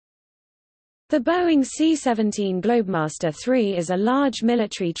The Boeing C-17 Globemaster III is a large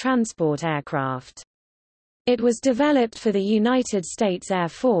military transport aircraft. It was developed for the United States Air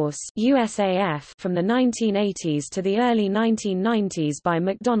Force (USAF) from the 1980s to the early 1990s by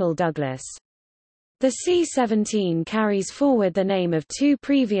McDonnell Douglas. The C-17 carries forward the name of two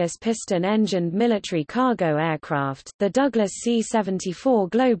previous piston-engined military cargo aircraft, the Douglas C-74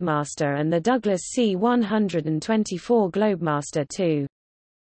 Globemaster and the Douglas C-124 Globemaster II.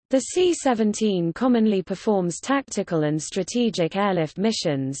 The C-17 commonly performs tactical and strategic airlift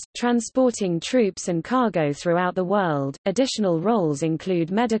missions, transporting troops and cargo throughout the world. Additional roles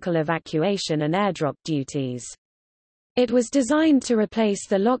include medical evacuation and airdrop duties. It was designed to replace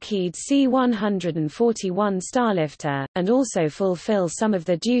the Lockheed C-141 Starlifter, and also fulfill some of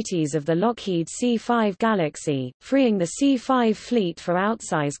the duties of the Lockheed C-5 Galaxy, freeing the C-5 fleet for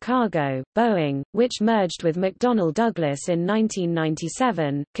outsize cargo. Boeing, which merged with McDonnell Douglas in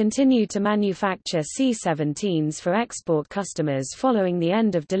 1997, continued to manufacture C-17s for export customers following the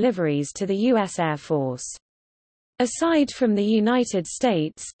end of deliveries to the U.S. Air Force. Aside from the United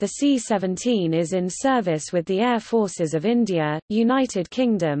States, the C-17 is in service with the Air Forces of India, United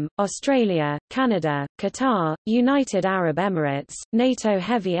Kingdom, Australia, Canada, Qatar, United Arab Emirates, NATO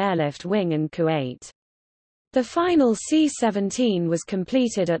Heavy Airlift Wing and Kuwait. The final C-17 was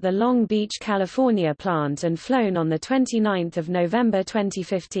completed at the Long Beach, California plant and flown on 29 November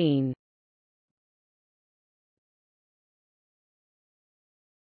 2015.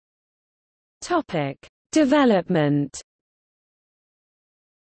 Development.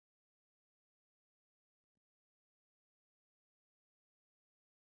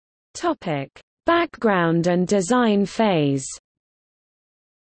 Background and design phase.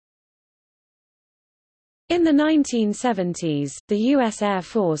 In the 1970s, the U.S. Air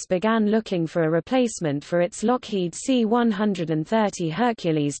Force began looking for a replacement for its Lockheed C-130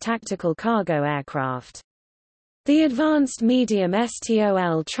 Hercules tactical cargo aircraft. The Advanced Medium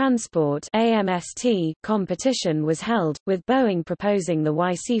STOL Transport (AMST) competition was held, with Boeing proposing the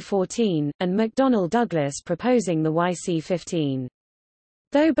YC-14, and McDonnell Douglas proposing the YC-15.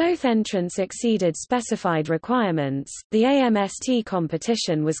 Though both entrants exceeded specified requirements, the AMST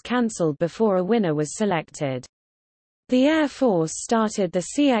competition was cancelled before a winner was selected. The Air Force started the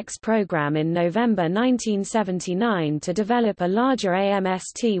CX program in November 1979 to develop a larger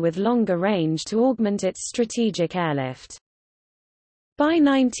AMST with longer range to augment its strategic airlift. By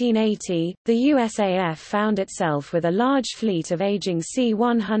 1980, the USAF found itself with a large fleet of aging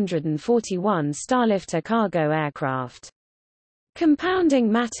C-141 Starlifter cargo aircraft.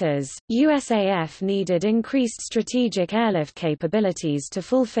 Compounding matters, USAF needed increased strategic airlift capabilities to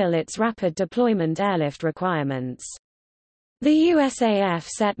fulfill its rapid deployment airlift requirements. The USAF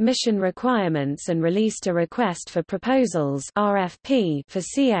set mission requirements and released a request for proposals (RFP) for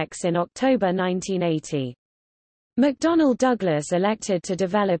CX in October 1980. McDonnell Douglas elected to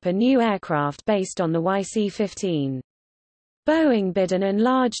develop a new aircraft based on the YC-15. Boeing bid an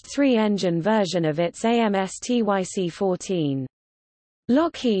enlarged three-engine version of its AMST YC-14.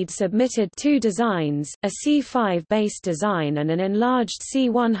 Lockheed submitted two designs, a C-5 base design and an enlarged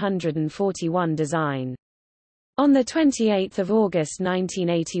C-141 design. On 28 August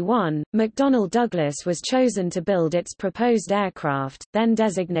 1981, McDonnell Douglas was chosen to build its proposed aircraft, then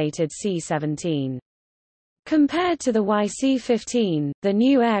designated C-17. Compared to the YC-15, the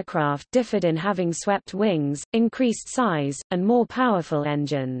new aircraft differed in having swept wings, increased size, and more powerful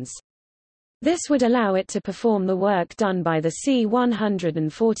engines. This would allow it to perform the work done by the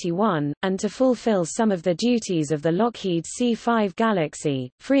C-141, and to fulfill some of the duties of the Lockheed C-5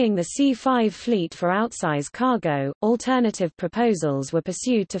 Galaxy, freeing the C-5 fleet for outsize cargo. Alternative proposals were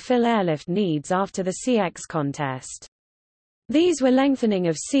pursued to fill airlift needs after the CX contest. These were lengthening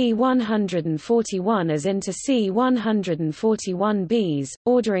of C-141s into C-141Bs,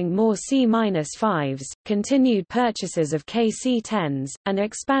 ordering more C-5s, continued purchases of KC-10s, and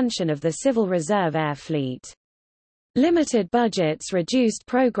expansion of the Civil Reserve Air Fleet. Limited budgets reduced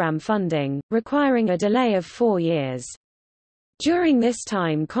program funding, requiring a delay of 4 years. During this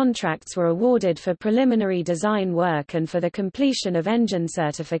time, contracts were awarded for preliminary design work and for the completion of engine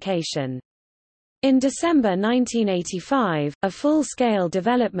certification. In December 1985, a full-scale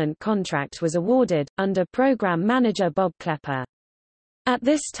development contract was awarded, under program manager Bob Klepper. At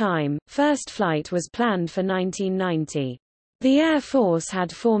this time, first flight was planned for 1990. The Air Force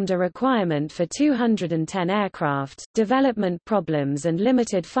had formed a requirement for 210 aircraft. Development problems and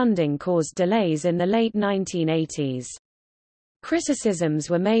limited funding caused delays in the late 1980s. Criticisms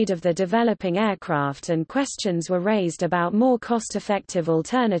were made of the developing aircraft and questions were raised about more cost-effective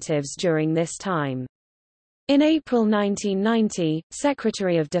alternatives during this time. In April 1990,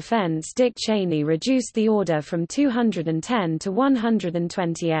 Secretary of Defense Dick Cheney reduced the order from 210 to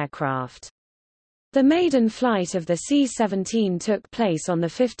 120 aircraft. The maiden flight of the C-17 took place on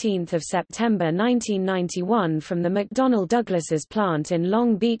 15 September 1991 from the McDonnell Douglas's plant in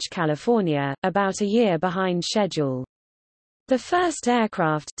Long Beach, California, about a year behind schedule. The first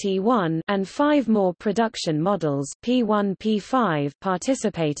aircraft T-1 and 5 more production models P-1, P-5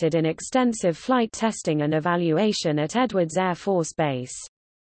 participated in extensive flight testing and evaluation at Edwards Air Force Base.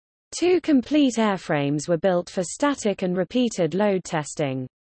 2 complete airframes were built for static and repeated load testing.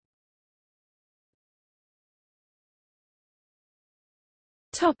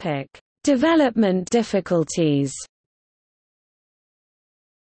 Topic: Development difficulties.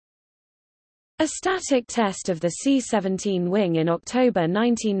 A static test of the C-17 wing in October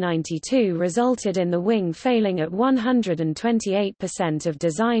 1992 resulted in the wing failing at 128% of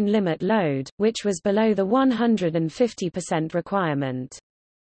design limit load, which was below the 150% requirement.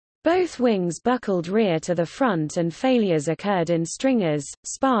 Both wings buckled rear to the front and failures occurred in stringers,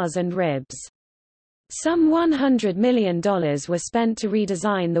 spars and ribs. Some $100 million were spent to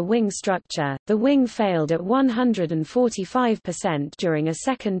redesign the wing structure. The wing failed at 145% during a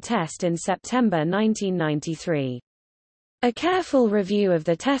second test in September 1993. A careful review of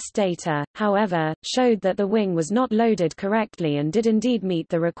the test data, however, showed that the wing was not loaded correctly and did indeed meet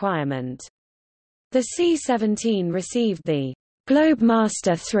the requirement. The C-17 received the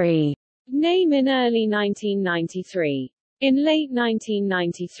Globemaster III name in early 1993. In late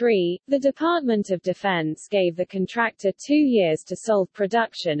 1993, the Department of Defense gave the contractor 2 years to solve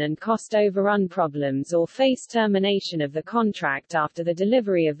production and cost overrun problems or face termination of the contract after the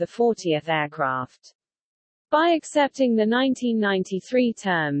delivery of the 40th aircraft. By accepting the 1993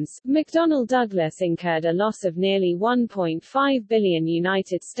 terms, McDonnell Douglas incurred a loss of nearly $1.5 billion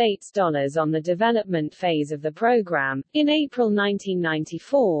United States dollars on the development phase of the program. In April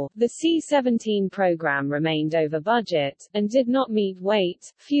 1994, the C-17 program remained over budget, and did not meet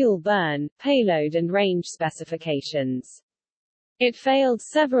weight, fuel burn, payload and range specifications. It failed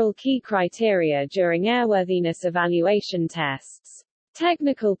several key criteria during airworthiness evaluation tests.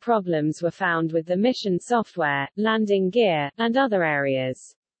 Technical problems were found with the mission software, landing gear, and other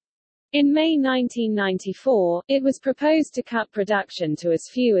areas. In May 1994, it was proposed to cut production to as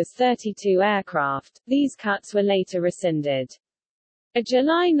few as 32 aircraft. These cuts were later rescinded. A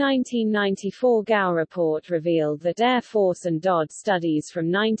July 1994 GAO report revealed that Air Force and DoD studies from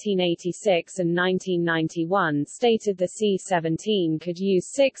 1986 and 1991 stated the C-17 could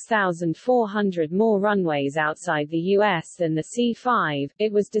use 6,400 more runways outside the U.S. than the C-5.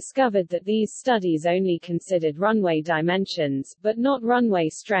 It was discovered that these studies only considered runway dimensions, but not runway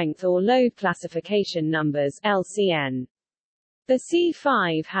strength or load classification numbers (LCN). The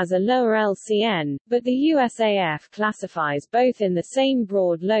C-5 has a lower LCN, but the USAF classifies both in the same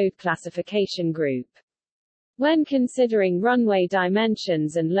broad load classification group. When considering runway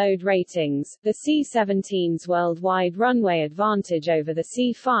dimensions and load ratings, the C-17's worldwide runway advantage over the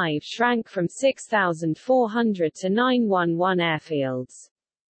C-5 shrank from 6,400 to 911 airfields.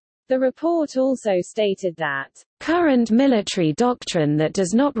 The report also stated that current military doctrine that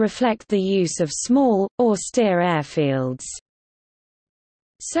does not reflect the use of small, austere airfields.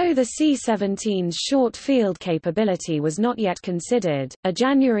 So the C-17's short field capability was not yet considered. A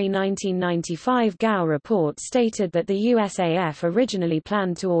January 1995 GAO report stated that the USAF originally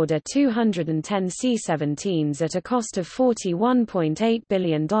planned to order 210 C-17s at a cost of $41.8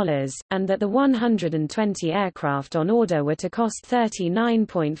 billion, and that the 120 aircraft on order were to cost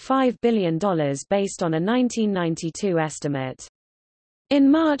 $39.5 billion based on a 1992 estimate. In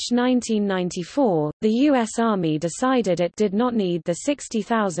March 1994, the U.S. Army decided it did not need the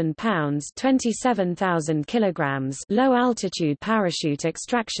 60,000 pounds (27,000 kilograms) low-altitude parachute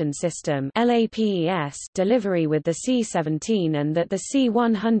extraction system (LAPES) delivery with the C-17 and that the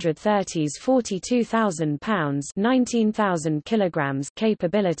C-130's 42,000 pounds (19,000 kilograms)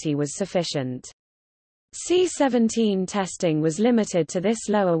 capability was sufficient. C-17 testing was limited to this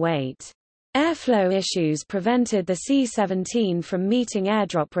lower weight. Airflow issues prevented the C-17 from meeting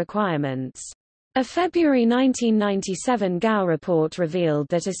airdrop requirements. A February 1997 GAO report revealed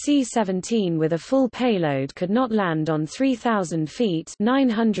that a C-17 with a full payload could not land on 3,000 feet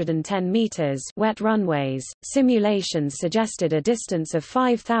 (910 meters) wet runways. Simulations suggested a distance of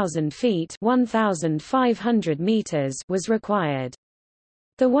 5,000 feet (1,500 meters) was required.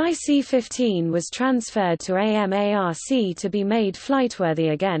 The YC-15 was transferred to AMARC to be made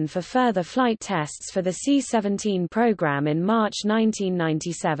flightworthy again for further flight tests for the C-17 program in March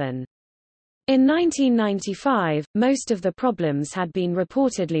 1997. In 1995, most of the problems had been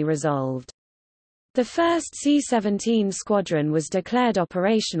reportedly resolved. The first C-17 squadron was declared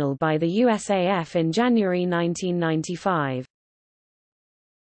operational by the USAF in January 1995.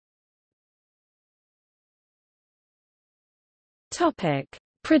 Topic: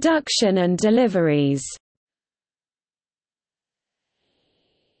 Production and deliveries.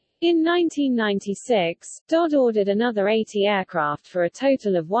 In 1996, Dodd ordered another 80 aircraft for a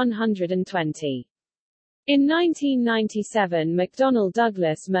total of 120. In 1997, McDonnell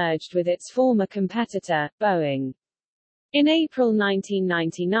Douglas merged with its former competitor, Boeing. In April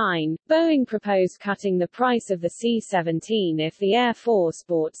 1999, Boeing proposed cutting the price of the C-17 if the Air Force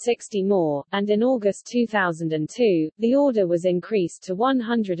bought 60 more, and in August 2002, the order was increased to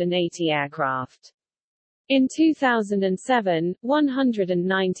 180 aircraft. In 2007,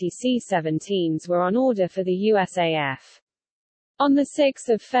 190 C-17s were on order for the USAF. On 6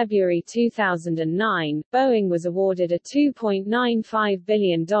 February 2009, Boeing was awarded a $2.95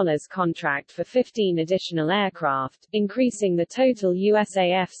 billion contract for 15 additional aircraft, increasing the total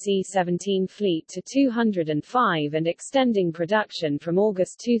USAF C-17 fleet to 205 and extending production from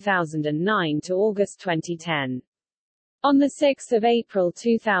August 2009 to August 2010. On 6 April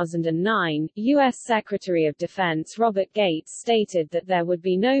 2009, U.S. Secretary of Defense Robert Gates stated that there would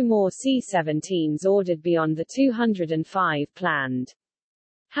be no more C-17s ordered beyond the 205 planned.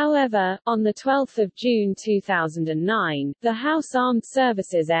 However, on 12 June 2009, the House Armed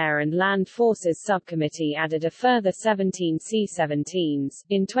Services Air and Land Forces Subcommittee added a further 17 C-17s.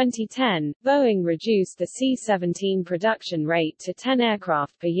 In 2010, Boeing reduced the C-17 production rate to 10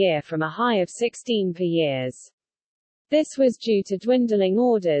 aircraft per year from a high of 16 per year. This was due to dwindling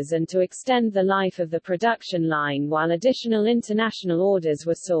orders and to extend the life of the production line while additional international orders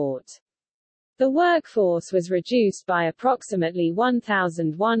were sought. The workforce was reduced by approximately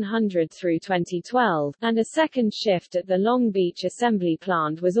 1,100 through 2012, and a second shift at the Long Beach assembly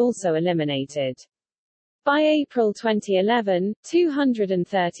plant was also eliminated. By April 2011,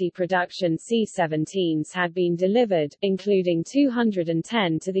 230 production C-17s had been delivered, including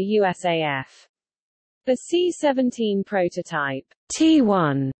 210 to the USAF. The C-17 prototype,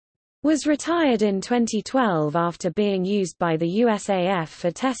 T-1, was retired in 2012 after being used by the USAF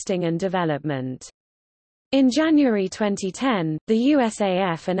for testing and development. In January 2010, the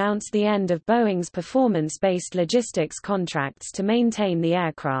USAF announced the end of Boeing's performance-based logistics contracts to maintain the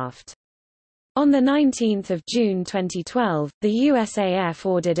aircraft. On 19 June 2012, the USAF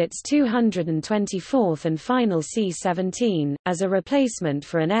ordered its 224th and final C-17, as a replacement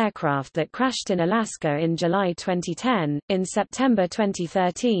for an aircraft that crashed in Alaska in July 2010. In September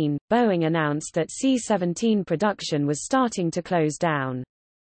 2013, Boeing announced that C-17 production was starting to close down.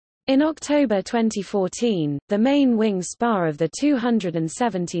 In October 2014, the main wing spar of the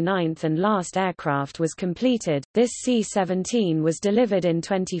 279th and last aircraft was completed. This C-17 was delivered in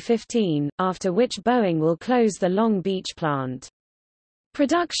 2015, after which Boeing will close the Long Beach plant.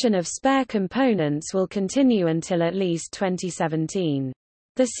 Production of spare components will continue until at least 2017.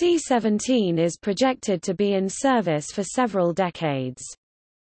 The C-17 is projected to be in service for several decades.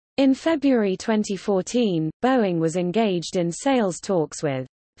 In February 2014, Boeing was engaged in sales talks with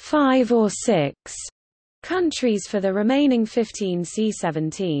 5 or 6 countries for the remaining 15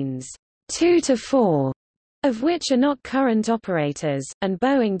 C-17s, 2 to 4 of which are not current operators, and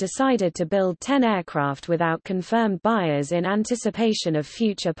Boeing decided to build 10 aircraft without confirmed buyers in anticipation of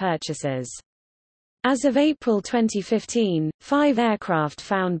future purchases. As of April 2015, 5 aircraft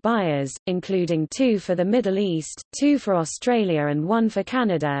found buyers, including 2 for the Middle East, 2 for Australia, and 1 for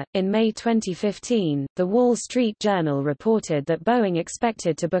Canada. In May 2015, The Wall Street Journal reported that Boeing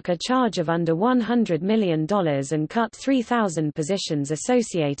expected to book a charge of under $100 million and cut 3,000 positions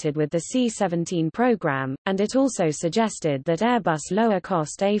associated with the C-17 program, and it also suggested that Airbus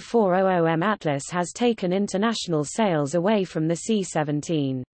lower-cost A400M Atlas has taken international sales away from the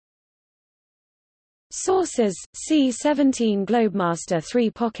C-17. Sources: C-17 Globemaster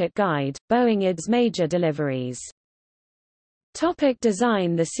III Pocket Guide, Boeing ID's major deliveries. Topic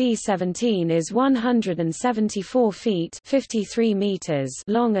design. The C-17 is 174 feet 53 meters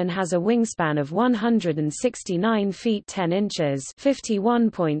long and has a wingspan of 169 feet 10 inches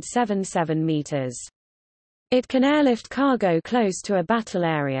 51.77 meters. It can airlift cargo close to a battle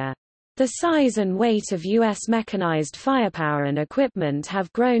area. The size and weight of U.S. mechanized firepower and equipment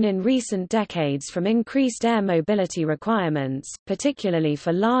have grown in recent decades from increased air mobility requirements, particularly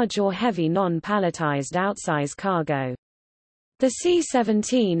for large or heavy non-palletized outsize cargo. The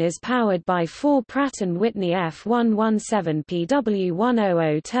C-17 is powered by 4 Pratt & Whitney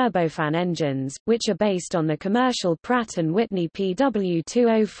F117PW100 turbofan engines, which are based on the commercial Pratt & Whitney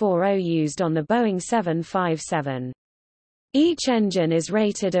PW2040 used on the Boeing 757. Each engine is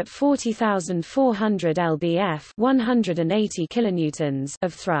rated at 40,400 lbf, 180 kilonewtons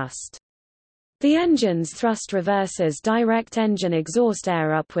of thrust. The engine's thrust reverses direct engine exhaust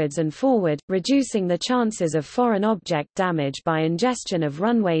air upwards and forward, reducing the chances of foreign object damage by ingestion of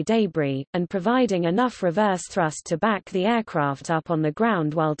runway debris, and providing enough reverse thrust to back the aircraft up on the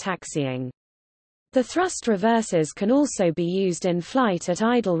ground while taxiing. The thrust reversers can also be used in flight at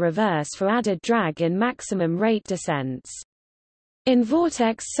idle reverse for added drag in maximum rate descents. In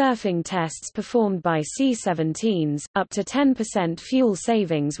vortex surfing tests performed by C-17s, up to 10% fuel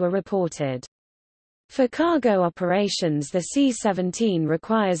savings were reported. For cargo operations, the C-17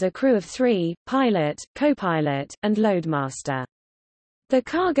 requires a crew of 3, pilot, co-pilot, and loadmaster. The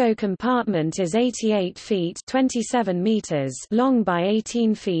cargo compartment is 88 feet (27 meters) long by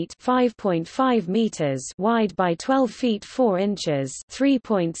 18 feet (5.5 meters) wide by 12 feet 4 inches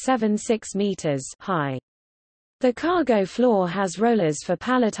 (3.76 meters) high. The cargo floor has rollers for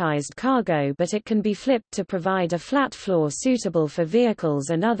palletized cargo, but it can be flipped to provide a flat floor suitable for vehicles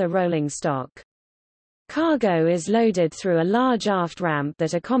and other rolling stock. Cargo is loaded through a large aft ramp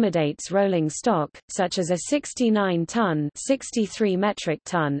that accommodates rolling stock, such as a 69-ton (63 metric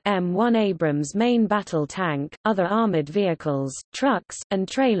ton) M1 Abrams main battle tank, other armored vehicles, trucks, and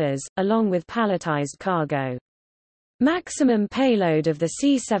trailers, along with palletized cargo. Maximum payload of the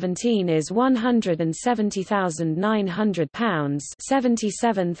C-17 is 170,900 pounds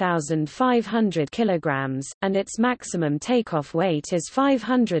 (77,500 kilograms), and its maximum takeoff weight is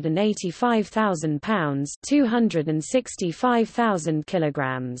 585,000 pounds (265,000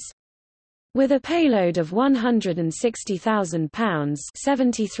 kilograms). With a payload of 160,000 pounds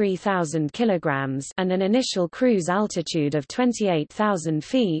 (73,000 kilograms) and an initial cruise altitude of 28,000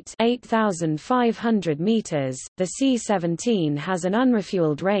 feet (8,500 meters), the C-17 has an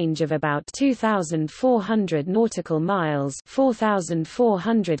unrefueled range of about 2,400 nautical miles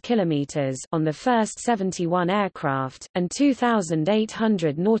 (4,400 kilometers) on the first 71 aircraft, and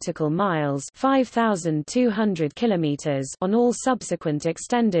 2,800 nautical miles (5,200 kilometers) on all subsequent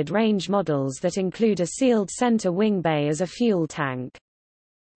extended range models that include a sealed center wing bay as a fuel tank.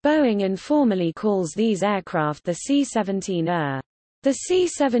 Boeing informally calls these aircraft the C-17er. The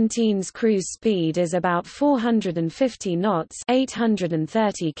C-17's cruise speed is about 450 knots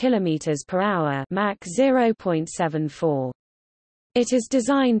 (830 km/h) Mach 0.74. It is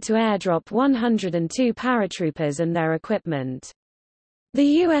designed to airdrop 102 paratroopers and their equipment.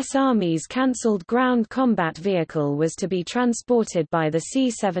 The U.S. Army's cancelled ground combat vehicle was to be transported by the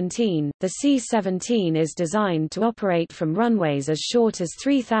C-17. The C-17 is designed to operate from runways as short as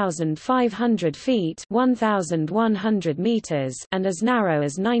 3,500 feet (1,100 meters) and as narrow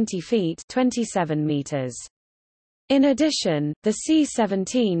as 90 feet (27 meters). In addition, the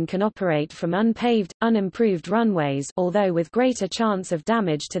C-17 can operate from unpaved, unimproved runways, although with greater chance of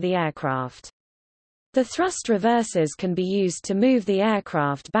damage to the aircraft. The thrust reversers can be used to move the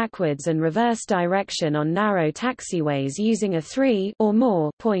aircraft backwards and reverse direction on narrow taxiways using a 3 or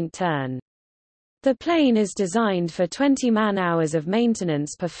more point turn. The plane is designed for 20 man-hours of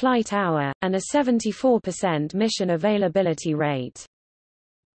maintenance per flight hour, and a 74% mission availability rate.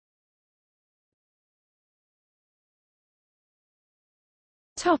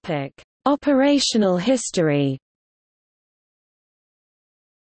 Operational history.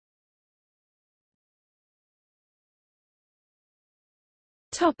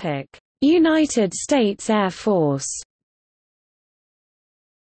 United States Air Force.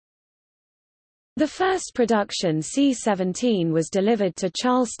 The first production C-17 was delivered to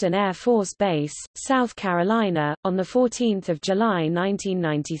Charleston Air Force Base, South Carolina, on 14 July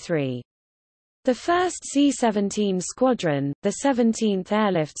 1993. The first C-17 squadron, the 17th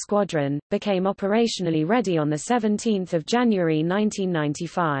Airlift Squadron, became operationally ready on 17 January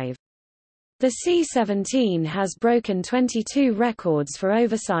 1995. The C-17 has broken 22 records for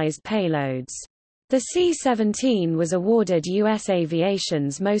oversized payloads. The C-17 was awarded U.S.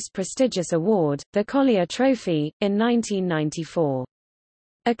 Aviation's most prestigious award, the Collier Trophy, in 1994.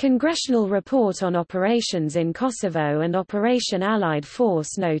 A congressional report on operations in Kosovo and Operation Allied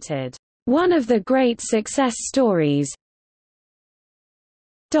Force noted, "One of the great success stories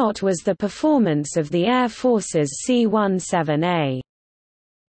was the performance of the Air Force's C-17A."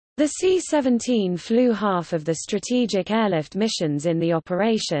 The C-17 flew half of the strategic airlift missions in the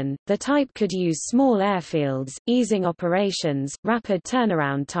operation. The type could use small airfields, easing operations. Rapid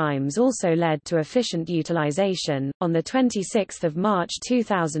turnaround times also led to efficient utilization. On the 26th of March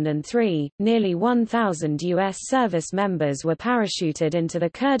 2003, nearly 1,000 U.S. service members were parachuted into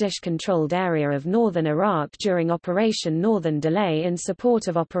the Kurdish-controlled area of northern Iraq during Operation Northern Delay in support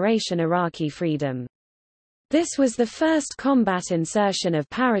of Operation Iraqi Freedom. This was the first combat insertion of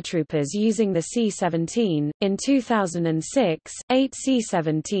paratroopers using the C-17. In 2006, 8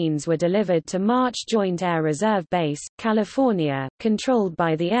 C-17s were delivered to March Joint Air Reserve Base, California, controlled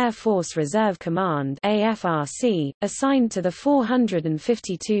by the Air Force Reserve Command (AFRC), assigned to the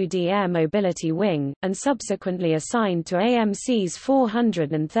 452d Air Mobility Wing, and subsequently assigned to AMC's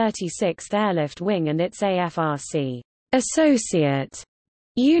 436th Airlift Wing and its AFRC associate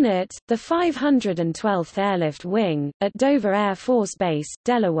unit, the 512th Airlift Wing, at Dover Air Force Base,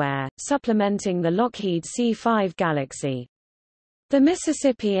 Delaware, supplementing the Lockheed C-5 Galaxy. The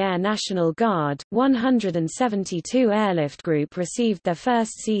Mississippi Air National Guard, 172 Airlift Group received their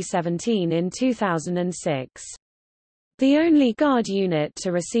first C-17 in 2006. The only Guard unit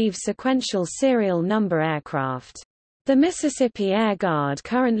to receive sequential serial number aircraft. The Mississippi Air Guard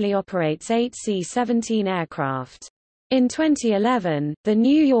currently operates 8 C-17 aircraft. In 2011, the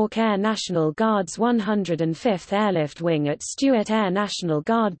New York Air National Guard's 105th Airlift Wing at Stewart Air National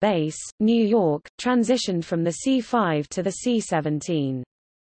Guard Base, New York, transitioned from the C-5 to the C-17.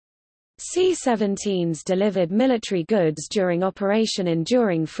 C-17s delivered military goods during Operation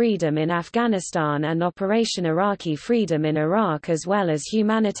Enduring Freedom in Afghanistan and Operation Iraqi Freedom in Iraq, as well as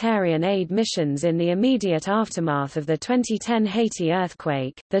humanitarian aid missions in the immediate aftermath of the 2010 Haiti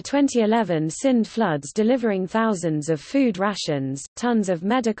earthquake, the 2011 Sindh floods, delivering thousands of food rations, tons of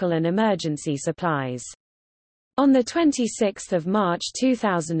medical and emergency supplies. On 26 March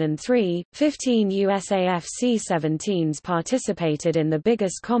 2003, 15 USAF C-17s participated in the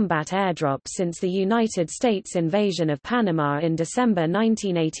biggest combat airdrop since the United States invasion of Panama in December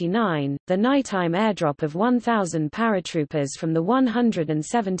 1989, the nighttime airdrop of 1,000 paratroopers from the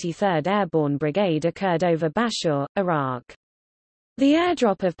 173rd Airborne Brigade occurred over Bashur, Iraq. The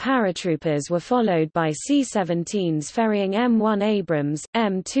airdrop of paratroopers were followed by C-17s ferrying M1 Abrams,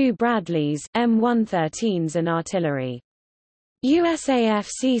 M2 Bradleys, M113s and artillery. USAF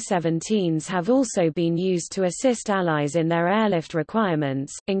C-17s have also been used to assist allies in their airlift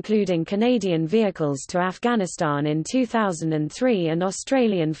requirements, including Canadian vehicles to Afghanistan in 2003 and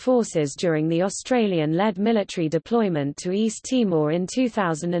Australian forces during the Australian-led military deployment to East Timor in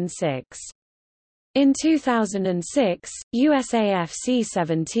 2006. In 2006, USAF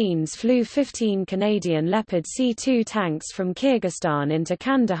C-17s flew 15 Canadian Leopard C-2 tanks from Kyrgyzstan into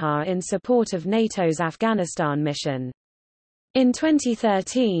Kandahar in support of NATO's Afghanistan mission. In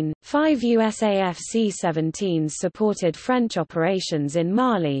 2013, 5 USAF C-17s supported French operations in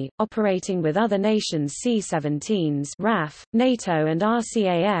Mali, operating with other nations' C-17s. RAF, NATO and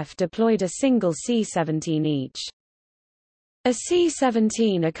RCAF deployed a single C-17 each. A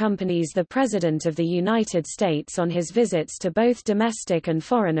C-17 accompanies the President of the United States on his visits to both domestic and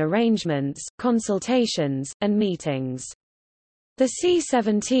foreign arrangements, consultations, and meetings. The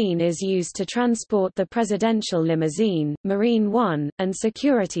C-17 is used to transport the presidential limousine, Marine One, and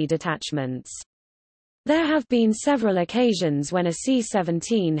security detachments. There have been several occasions when a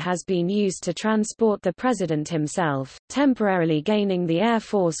C-17 has been used to transport the President himself, temporarily gaining the Air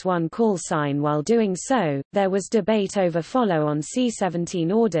Force One call sign while doing so. There was debate over follow-on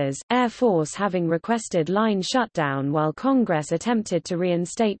C-17 orders, Air Force having requested line shutdown while Congress attempted to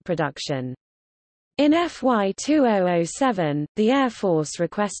reinstate production. In FY 2007, the Air Force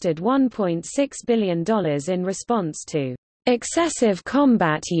requested $1.6 billion in response to excessive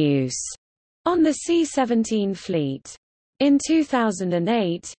combat use on the C-17 fleet. In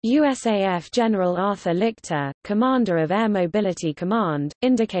 2008, USAF General Arthur Lichter, commander of Air Mobility Command,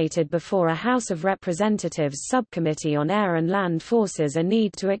 indicated before a House of Representatives subcommittee on air and land forces a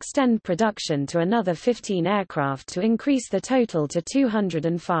need to extend production to another 15 aircraft to increase the total to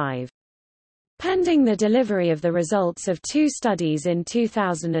 205. Pending the delivery of the results of 2 studies in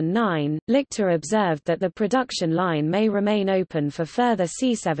 2009, Lichter observed that the production line may remain open for further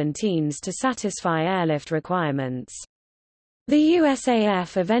C-17s to satisfy airlift requirements. The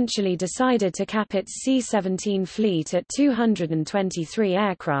USAF eventually decided to cap its C-17 fleet at 223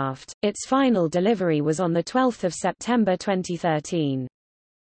 aircraft. Its final delivery was on 12 September 2013.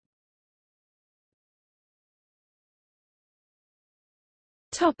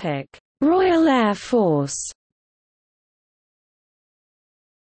 Royal Air Force.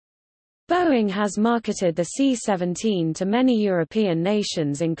 Boeing has marketed the C-17 to many European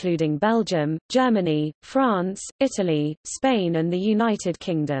nations including Belgium, Germany, France, Italy, Spain and the United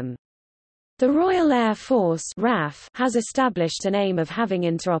Kingdom. The Royal Air Force (RAF) has established an aim of having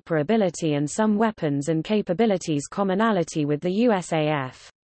interoperability and some weapons and capabilities commonality with the USAF.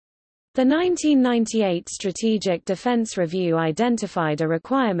 The 1998 Strategic Defense Review identified a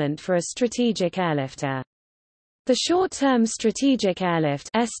requirement for a strategic airlifter. The short-term Strategic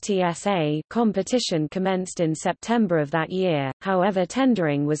Airlift (STSA) competition commenced in September of that year, however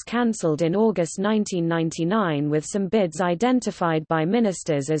tendering was cancelled in August 1999 with some bids identified by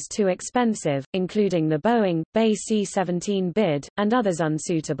ministers as too expensive, including the Boeing C-17 bid, and others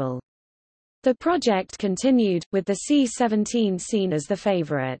unsuitable. The project continued, with the C-17 seen as the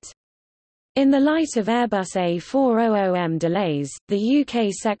favourite. In the light of Airbus A400M delays, the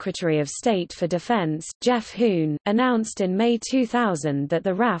UK Secretary of State for Defence, Jeff Hoon, announced in May 2000 that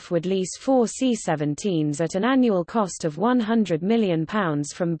the RAF would lease 4 C-17s at an annual cost of £100 million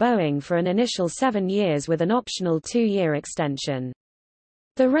from Boeing for an initial 7 years with an optional 2-year extension.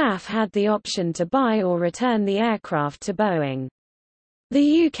 The RAF had the option to buy or return the aircraft to Boeing.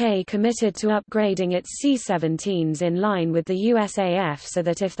 The UK committed to upgrading its C-17s in line with the USAF so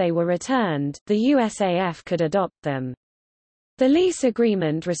that if they were returned, the USAF could adopt them. The lease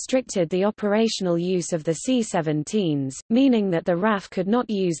agreement restricted the operational use of the C-17s, meaning that the RAF could not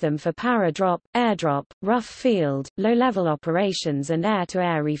use them for paradrop, airdrop, rough field, low-level operations and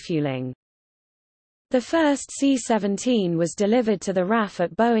air-to-air refueling. The first C-17 was delivered to the RAF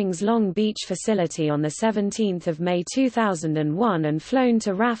at Boeing's Long Beach facility on 17 May 2001 and flown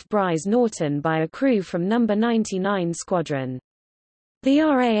to RAF Bryce Norton by a crew from No. 99 Squadron. The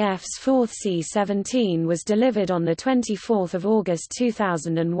RAF's fourth C-17 was delivered on 24 August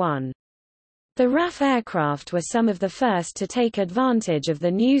 2001. The RAF aircraft were some of the first to take advantage of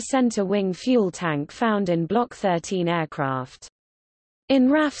the new center wing fuel tank found in Block 13 aircraft. In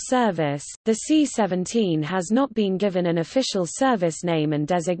RAF service, the C-17 has not been given an official service name and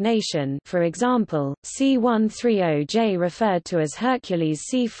designation, for example, C-130J referred to as Hercules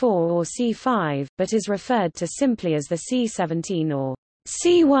C-4 or C-5, but is referred to simply as the C-17 or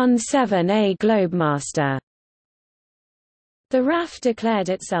C-17 Globemaster. The RAF declared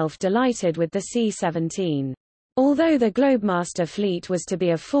itself delighted with the C-17. Although the Globemaster fleet was to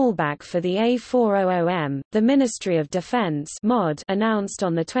be a fallback for the A400M, the Ministry of Defence (MOD) announced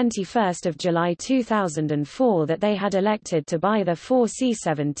on 21 July 2004 that they had elected to buy the 4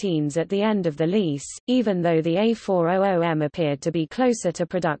 C-17s at the end of the lease, even though the A400M appeared to be closer to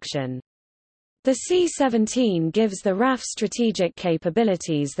production. The C-17 gives the RAF strategic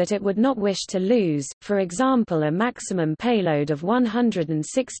capabilities that it would not wish to lose, for example a maximum payload of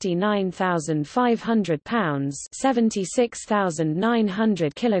 169,500 pounds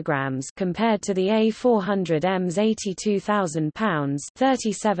 (76,900 kilograms) compared to the A400M's 82,000 pounds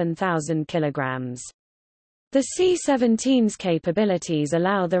 (37,000 kilograms). The C-17's capabilities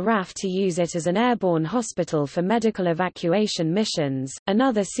allow the RAF to use it as an airborne hospital for medical evacuation missions.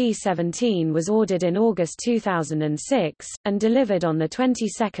 Another C-17 was ordered in August 2006, and delivered on the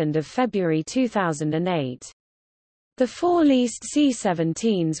 22nd of February 2008. The 4 leased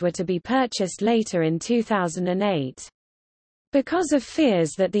C-17s were to be purchased later in 2008. Because of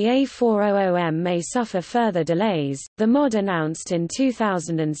fears that the A400M may suffer further delays, the MOD announced in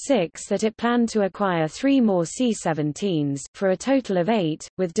 2006 that it planned to acquire 3 more C-17s, for a total of 8,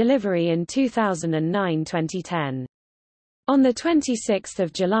 with delivery in 2009-2010. On 26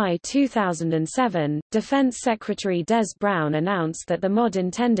 July 2007, Defense Secretary Des Brown announced that the MOD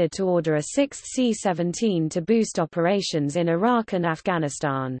intended to order a 6th C-17 to boost operations in Iraq and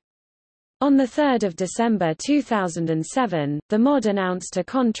Afghanistan. On 3 December 2007, the MOD announced a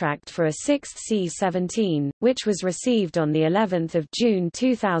contract for a 6th C-17, which was received on the 11th of June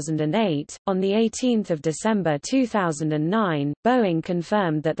 2008. On the 18th of December 2009, Boeing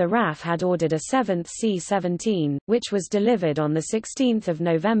confirmed that the RAF had ordered a 7th C-17, which was delivered on the 16th of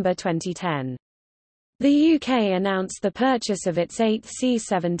November 2010. The UK announced the purchase of its 8th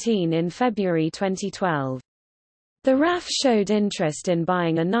C-17 in February 2012. The RAF showed interest in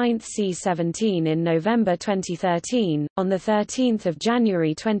buying a 9th C-17 in November 2013. On 13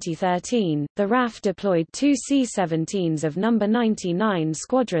 January 2013, the RAF deployed 2 C-17s of No. 99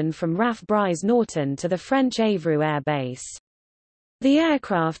 Squadron from RAF Bryce Norton to the French Évreux Air Base. The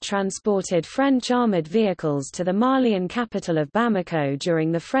aircraft transported French armoured vehicles to the Malian capital of Bamako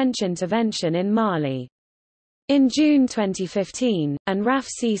during the French intervention in Mali. In June 2015, an RAF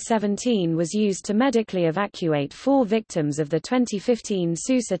C-17 was used to medically evacuate 4 victims of the 2015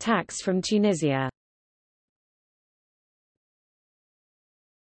 Sousse attacks from Tunisia.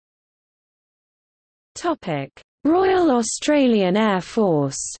 Royal Australian Air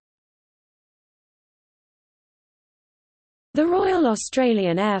Force. The Royal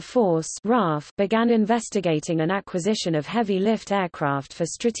Australian Air Force (RAF) began investigating an acquisition of heavy-lift aircraft for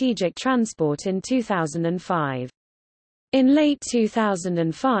strategic transport in 2005. In late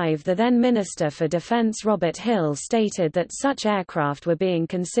 2005, the then Minister for Defense Robert Hill stated that such aircraft were being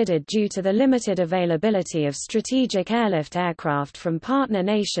considered due to the limited availability of strategic airlift aircraft from partner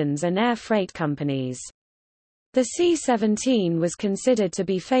nations and air freight companies. The C-17 was considered to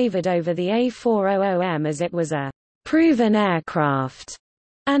be favored over the A400M as it was a proven aircraft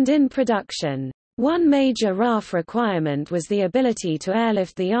and in production. One major RAF requirement was the ability to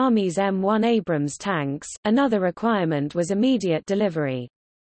airlift the Army's M1 Abrams tanks, another requirement was immediate delivery.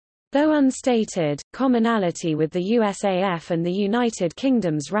 Though unstated, commonality with the USAF and the United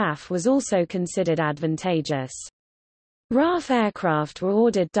Kingdom's RAF was also considered advantageous. RAF aircraft were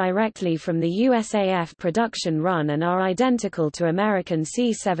ordered directly from the USAF production run and are identical to American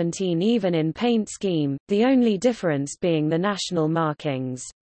C-17 even in paint scheme, the only difference being the national markings.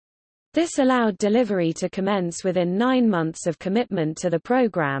 This allowed delivery to commence within 9 months of commitment to the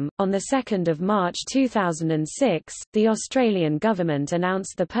program. On 2 March 2006, the Australian government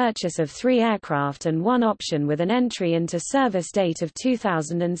announced the purchase of 3 aircraft and 1 option with an entry into service date of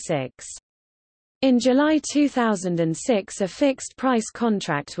 2006. In July 2006, a fixed-price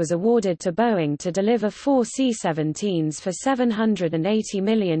contract was awarded to Boeing to deliver 4 C-17s for $780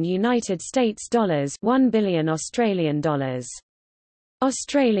 million $1 billion Australian dollars.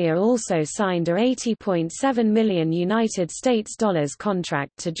 Australia also signed a $80.7 million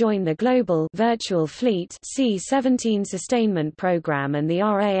contract to join the Global Virtual Fleet C-17 Sustainment Program, and the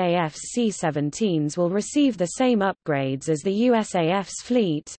RAAF's C-17s will receive the same upgrades as the USAF's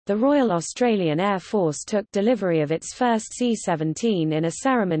fleet. The Royal Australian Air Force took delivery of its first C-17 in a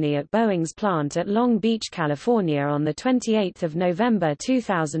ceremony at Boeing's plant at Long Beach, California on 28 November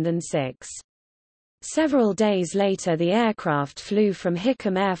 2006. Several days later, the aircraft flew from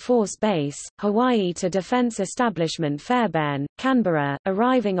Hickam Air Force Base, Hawaii to Defense Establishment Fairbairn, Canberra,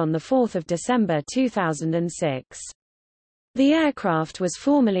 arriving on 4 December 2006. The aircraft was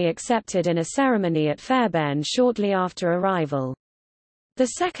formally accepted in a ceremony at Fairbairn shortly after arrival. The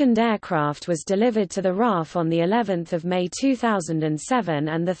second aircraft was delivered to the RAF on the 11th of May 2007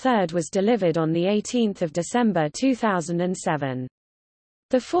 and the third was delivered on the 18th of December 2007.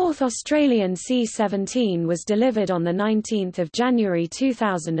 The fourth Australian C-17 was delivered on 19 January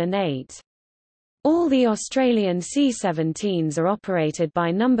 2008. All the Australian C-17s are operated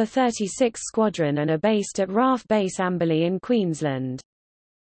by No. 36 Squadron and are based at RAF Base Amberley in Queensland.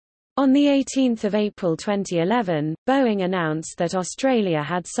 On 18 April 2011, Boeing announced that Australia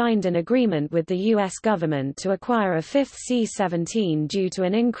had signed an agreement with the US government to acquire a fifth C-17 due to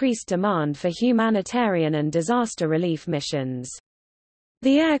an increased demand for humanitarian and disaster relief missions.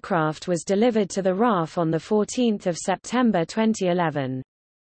 The aircraft was delivered to the RAF on 14 September 2011.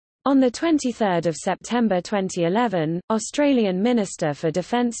 On 23 September 2011, Australian Minister for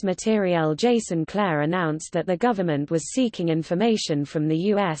Defence Materiel Jason Clare announced that the government was seeking information from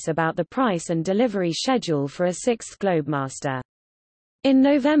the US about the price and delivery schedule for a sixth Globemaster. In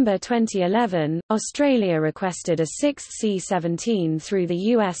November 2011, Australia requested a sixth C-17 through the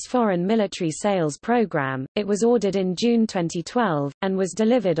U.S. Foreign Military Sales Program. It was ordered in June 2012, and was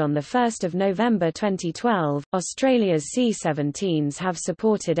delivered on 1 November 2012. Australia's C-17s have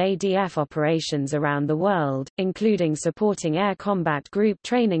supported ADF operations around the world, including supporting Air Combat Group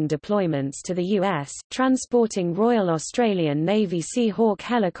training deployments to the U.S., transporting Royal Australian Navy Sea Hawk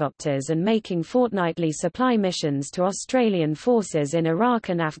helicopters and making fortnightly supply missions to Australian forces in Iraq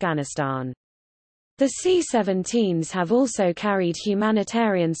and Afghanistan. The C-17s have also carried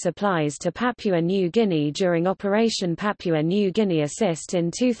humanitarian supplies to Papua New Guinea during Operation Papua New Guinea Assist in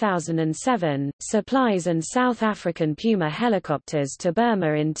 2007, supplies and South African Puma helicopters to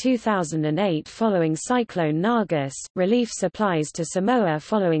Burma in 2008 following Cyclone Nargis, relief supplies to Samoa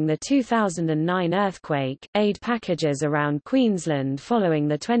following the 2009 earthquake, aid packages around Queensland following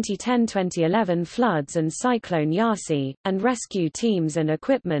the 2010-2011 floods and Cyclone Yasi, and rescue teams and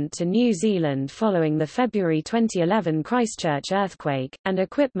equipment to New Zealand following the February 2011 Christchurch earthquake, and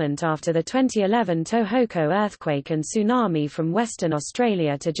equipment after the 2011 Tohoku earthquake and tsunami from Western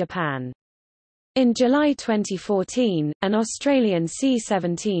Australia to Japan. In July 2014, an Australian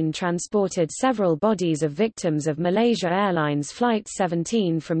C-17 transported several bodies of victims of Malaysia Airlines Flight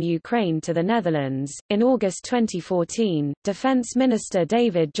 17 from Ukraine to the Netherlands. In August 2014, Defence Minister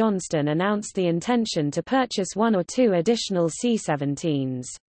David Johnston announced the intention to purchase 1 or 2 additional C-17s.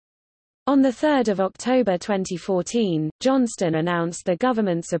 On 3 October 2014, Johnston announced the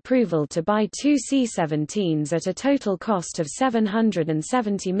government's approval to buy 2 C-17s at a total cost of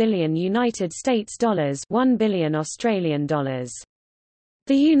 $770 million $1 billion Australian dollars.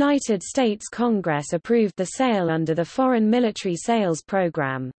 The United States Congress approved the sale under the Foreign Military Sales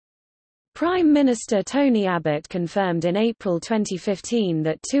Program. Prime Minister Tony Abbott confirmed in April 2015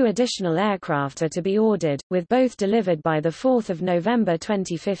 that 2 additional aircraft are to be ordered, with both delivered by 4 November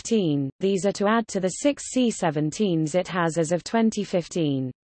 2015. These are to add to the 6 C-17s it has as of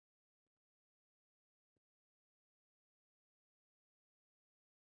 2015.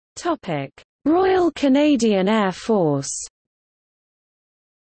 Royal Canadian Air Force.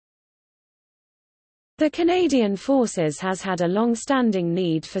 The Canadian Forces has had a long-standing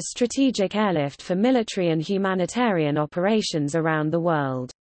need for strategic airlift for military and humanitarian operations around the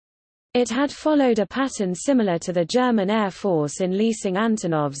world. It had followed a pattern similar to the German Air Force in leasing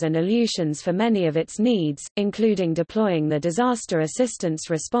Antonovs and Ilyushins for many of its needs, including deploying the Disaster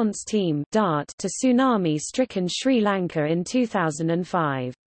Assistance Response Team (DART) to tsunami-stricken Sri Lanka in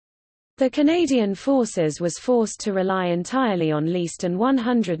 2005. The Canadian Forces was forced to rely entirely on leased and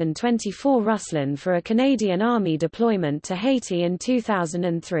 124 Ruslan for a Canadian Army deployment to Haiti in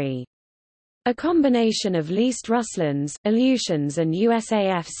 2003. A combination of leased Ruslans, Ilyushins and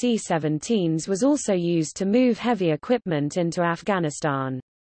USAF C-17s was also used to move heavy equipment into Afghanistan.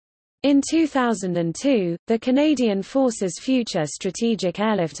 In 2002, the Canadian Forces' future Strategic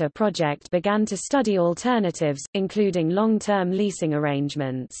Airlifter project began to study alternatives, including long-term leasing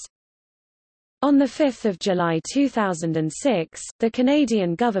arrangements. On 5 July 2006, the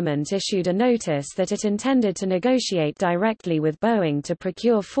Canadian government issued a notice that it intended to negotiate directly with Boeing to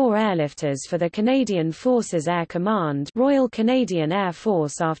procure 4 airlifters for the Canadian Forces Air Command Royal Canadian Air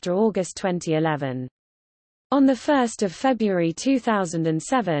Force after August 2011. On 1 February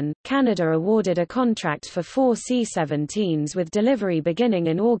 2007, Canada awarded a contract for 4 C-17s with delivery beginning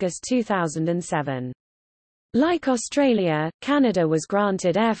in August 2007. Like Australia, Canada was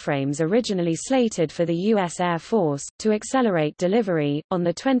granted airframes originally slated for the U.S. Air Force. To accelerate delivery, on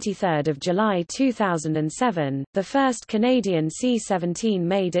 23 July 2007, the first Canadian C-17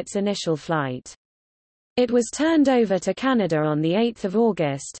 made its initial flight. It was turned over to Canada on 8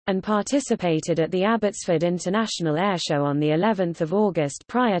 August, and participated at the Abbotsford International Airshow on the 11th of August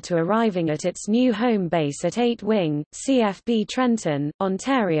prior to arriving at its new home base at 8 Wing, CFB Trenton,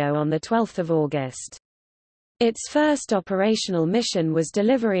 Ontario on 12 August. Its first operational mission was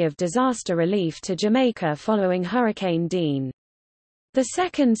delivery of disaster relief to Jamaica following Hurricane Dean. The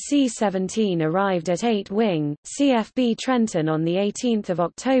second C-17 arrived at 8 Wing, CFB Trenton on 18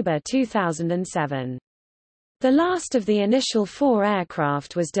 October 2007. The last of the initial 4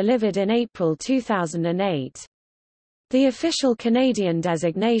 aircraft was delivered in April 2008. The official Canadian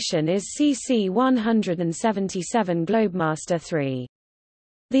designation is CC-177 Globemaster III.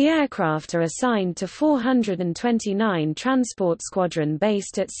 The aircraft are assigned to 429 Transport Squadron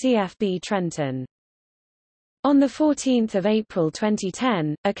based at CFB Trenton. On 14 April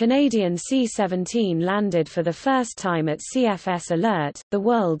 2010, a Canadian C-17 landed for the first time at CFS Alert, the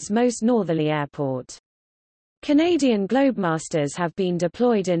world's most northerly airport. Canadian Globemasters have been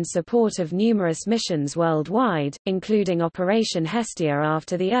deployed in support of numerous missions worldwide, including Operation Hestia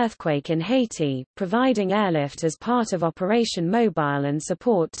after the earthquake in Haiti, providing airlift as part of Operation Mobile and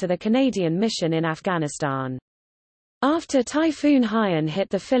support to the Canadian mission in Afghanistan. After Typhoon Haiyan hit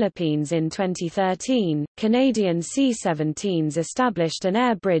the Philippines in 2013, Canadian C-17s established an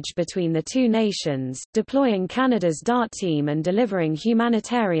air bridge between the two nations, deploying Canada's DART team and delivering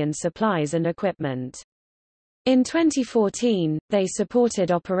humanitarian supplies and equipment. In 2014, they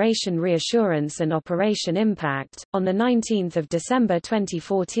supported Operation Reassurance and Operation Impact. On 19 December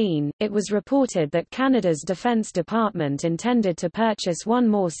 2014, it was reported that Canada's Defence Department intended to purchase 1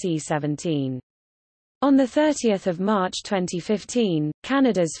 more C-17. On 30 March 2015,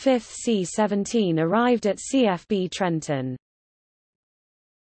 Canada's 5th C-17 arrived at CFB Trenton.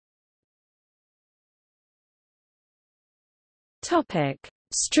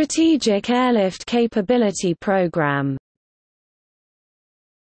 Strategic Airlift Capability Program.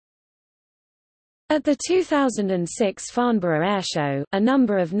 At the 2006 Farnborough Airshow, a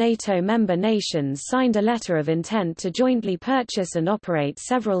number of NATO member nations signed a letter of intent to jointly purchase and operate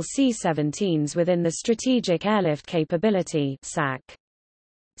several C-17s within the Strategic Airlift Capability (SAC).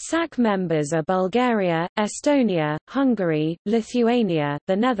 SAC members are Bulgaria, Estonia, Hungary, Lithuania,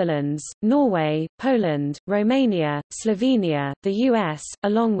 the Netherlands, Norway, Poland, Romania, Slovenia, the US,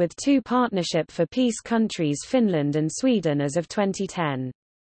 along with 2 Partnership for Peace countries Finland and Sweden as of 2010.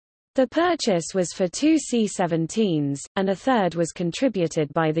 The purchase was for 2 C-17s, and a third was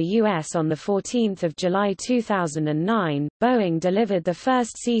contributed by the US on 14 July 2009. Boeing delivered the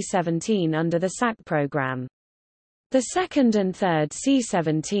first C-17 under the SAC program. The second and third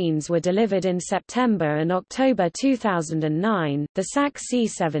C-17s were delivered in September and October 2009. The SAC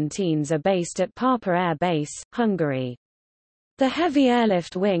C-17s are based at Papa Air Base, Hungary. The Heavy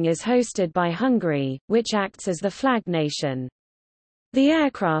Airlift Wing is hosted by Hungary, which acts as the flag nation. The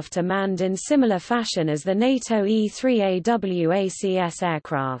aircraft are manned in similar fashion as the NATO E-3AWACS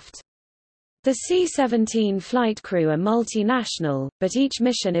aircraft. The C-17 flight crew are multinational, but each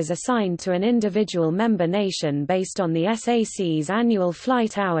mission is assigned to an individual member nation based on the SAC's annual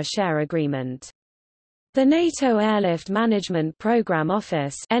flight hour share agreement. The NATO Airlift Management Programme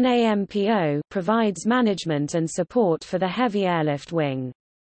Office (NAMPO) provides management and support for the Heavy Airlift Wing.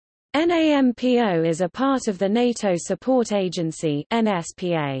 NAMPO is a part of the NATO Support Agency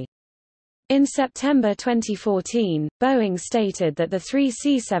 (NSPA). In September 2014, Boeing stated that the 3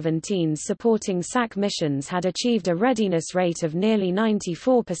 C-17s supporting SAC missions had achieved a readiness rate of nearly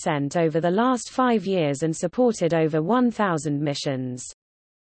 94% over the last 5 years and supported over 1,000 missions.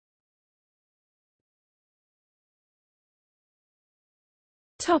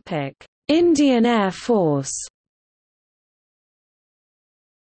 Indian Air Force.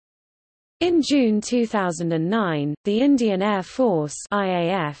 In June 2009, the Indian Air Force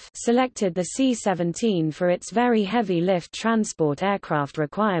 (IAF) selected the C-17 for its very heavy lift transport aircraft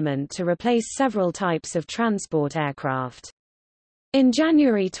requirement to replace several types of transport aircraft. In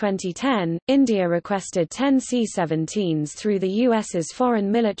January 2010, India requested 10 C-17s through the U.S.'s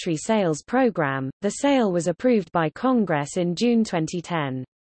Foreign Military Sales Program. The sale was approved by Congress in June 2010.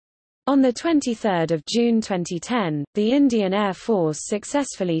 On 23 June 2010, the Indian Air Force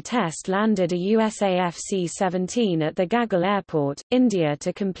successfully test-landed a USAF C-17 at the Gaggle Airport, India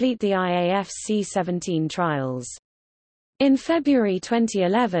to complete the IAF C-17 trials. In February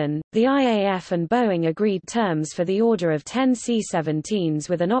 2011, the IAF and Boeing agreed terms for the order of 10 C-17s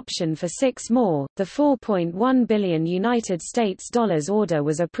with an option for 6 more. The $4.1 billion United States dollars order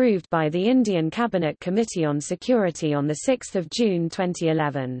was approved by the Indian Cabinet Committee on Security on 6 June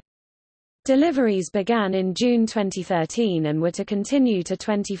 2011. Deliveries began in June 2013 and were to continue to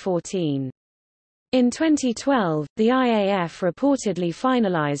 2014. In 2012, the IAF reportedly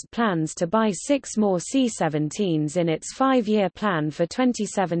finalized plans to buy 6 more C-17s in its 5-year plan for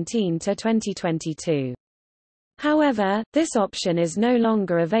 2017 to 2022. However, this option is no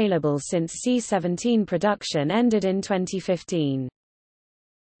longer available since C-17 production ended in 2015.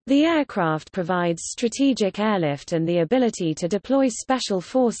 The aircraft provides strategic airlift and the ability to deploy special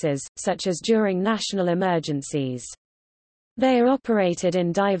forces, such as during national emergencies. They are operated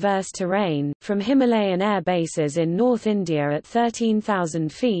in diverse terrain, from Himalayan air bases in North India at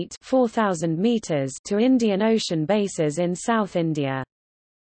 13,000 feet (4,000 meters) to Indian Ocean bases in South India.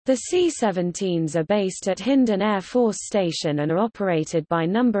 The C-17s are based at Hindon Air Force Station and are operated by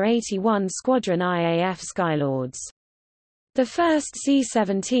No. 81 Squadron IAF Skylords. The first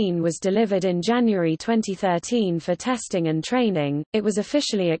C-17 was delivered in January 2013 for testing and training. It was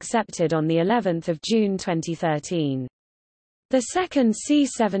officially accepted on the 11th of June 2013. The second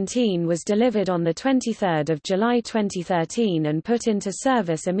C-17 was delivered on the 23rd of July 2013 and put into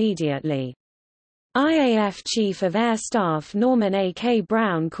service immediately. IAF Chief of Air Staff Norman A. K.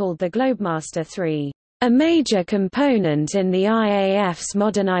 Brown called the Globemaster III a major component in the IAF's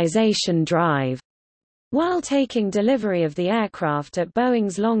modernization drive, while taking delivery of the aircraft at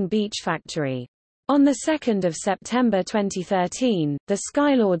Boeing's Long Beach factory. On 2 September 2013, the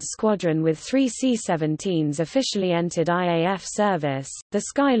Skylords squadron with 3 C-17s officially entered IAF service. The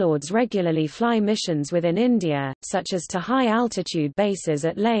Skylords regularly fly missions within India, such as to high-altitude bases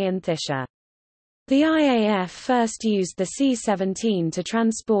at Leh and Thisha. The IAF first used the C-17 to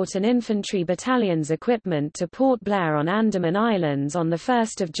transport an infantry battalion's equipment to Port Blair on Andaman Islands on 1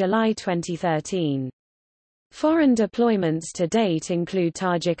 July 2013. Foreign deployments to date include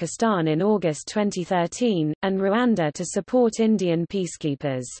Tajikistan in August 2013, and Rwanda to support Indian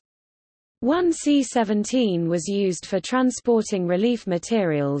peacekeepers. One C-17 was used for transporting relief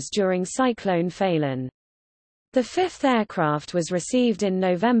materials during Cyclone Phelan. The fifth aircraft was received in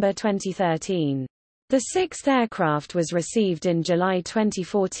November 2013. The sixth aircraft was received in July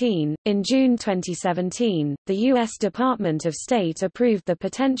 2014. In June 2017, the U.S. Department of State approved the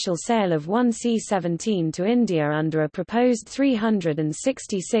potential sale of one C-17 to India under a proposed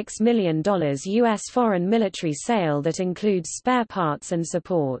 $366 million U.S. foreign military sale that includes spare parts and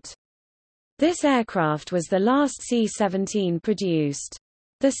support. This aircraft was the last C-17 produced.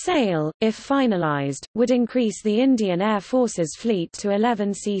 The sale, if finalized, would increase the Indian Air Force's fleet to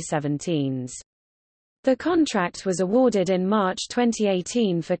 11 C-17s. The contract was awarded in March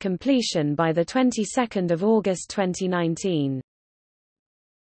 2018 for completion by the 22nd of August 2019.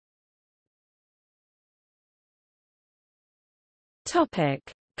 Topic: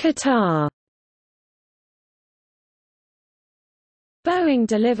 Qatar. Boeing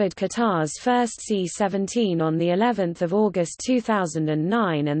delivered Qatar's first C-17 on the 11th of August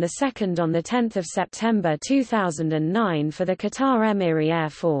 2009 and the second on the 10th of September 2009 for the Qatar Emiri Air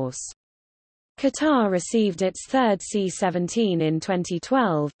Force. Qatar received its third C-17 in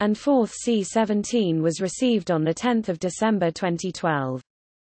 2012, and fourth C-17 was received on 10 December 2012.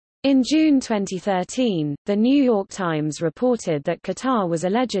 In June 2013, The New York Times reported that Qatar was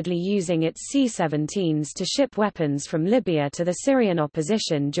allegedly using its C-17s to ship weapons from Libya to the Syrian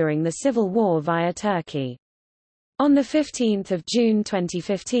opposition during the civil war via Turkey. On 15 June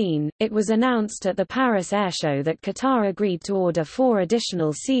 2015, it was announced at the Paris Air Show that Qatar agreed to order 4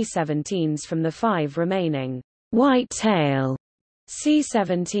 additional C-17s from the 5 remaining white-tail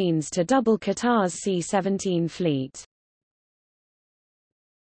C-17s to double Qatar's C-17 fleet.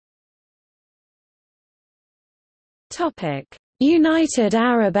 United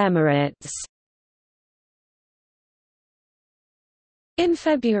Arab Emirates. In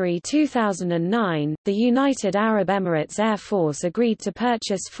February 2009, the United Arab Emirates Air Force agreed to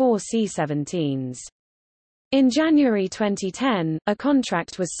purchase 4 C-17s. In January 2010, a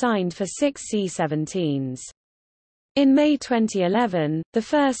contract was signed for 6 C-17s. In May 2011, the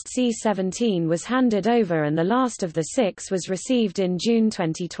first C-17 was handed over and the last of the 6 was received in June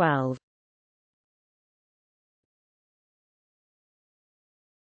 2012.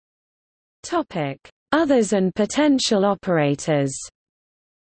 Others and potential operators.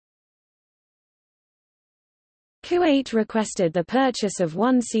 Kuwait requested the purchase of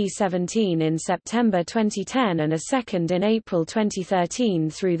 1 C-17 in September 2010 and a second in April 2013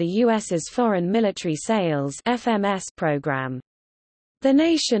 through the U.S.'s Foreign Military Sales (FMS) program. The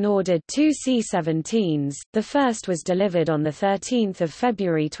nation ordered 2 C-17s, the first was delivered on 13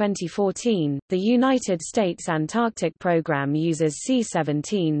 February 2014. The United States Antarctic Program uses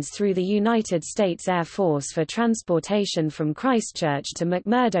C-17s through the United States Air Force for transportation from Christchurch to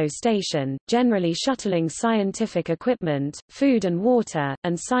McMurdo Station, generally shuttling scientific equipment, food and water,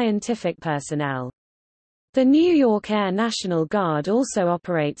 and scientific personnel. The New York Air National Guard also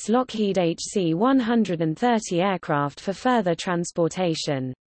operates Lockheed HC-130 aircraft for further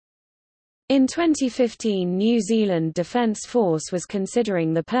transportation. In 2015, New Zealand Defence Force was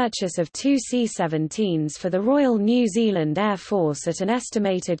considering the purchase of 2 C-17s for the Royal New Zealand Air Force at an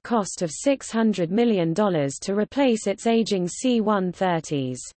estimated cost of $600 million to replace its aging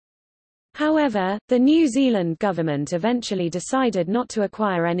C-130s. However, the New Zealand government eventually decided not to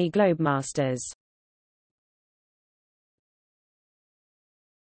acquire any Globemasters.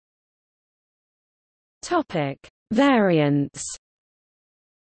 Variants.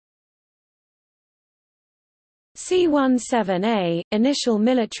 C-17A, initial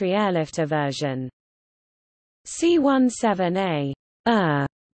military airlifter version. C-17A,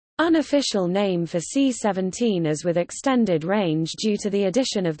 unofficial name for C-17 as with extended range due to the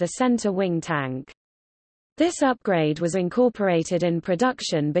addition of the center wing tank. This upgrade was incorporated in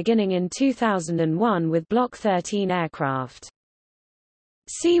production beginning in 2001 with Block 13 aircraft.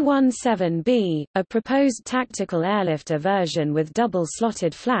 C-17B, a proposed tactical airlifter version with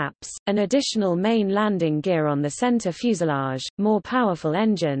double-slotted flaps, an additional main landing gear on the center fuselage, more powerful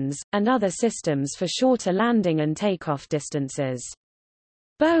engines, and other systems for shorter landing and takeoff distances.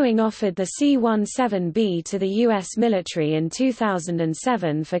 Boeing offered the C-17B to the U.S. military in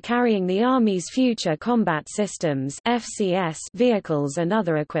 2007 for carrying the Army's Future Combat Systems (FCS) vehicles and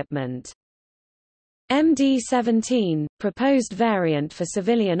other equipment. MD-17, proposed variant for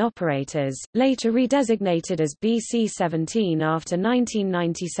civilian operators, later redesignated as BC-17 after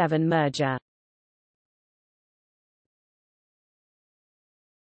 1997 merger.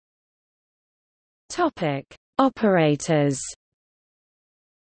 Topic: Operators.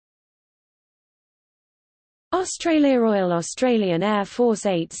 Royal Australian Air Force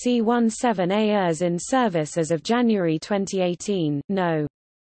 8 C-17As in service as of January 2018, No.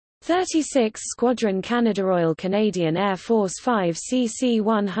 36 Squadron Royal Canadian Air Force 5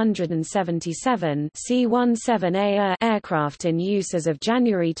 CC-177 C-17A aircraft in use as of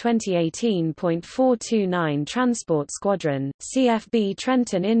January 2018. 429 Transport Squadron, CFB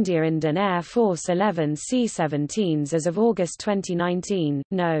Trenton India Indian Air Force 11 C-17s as of August 2019,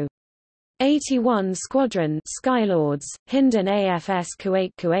 No. 81 Squadron Skylords, Hindon AFS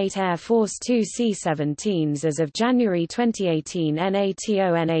Kuwait Air Force 2 C-17s as of January 2018.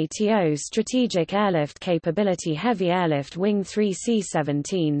 NATO Strategic Airlift Capability Heavy Airlift Wing 3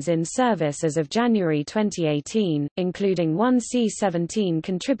 C-17s in service as of January 2018, including 1 C-17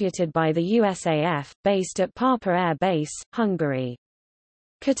 contributed by the USAF, based at Papa Air Base, Hungary.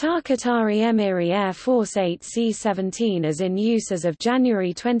 Qatari Emiri Air Force 8 C-17 is in use as of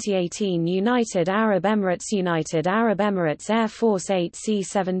January 2018. United Arab Emirates Air Force 8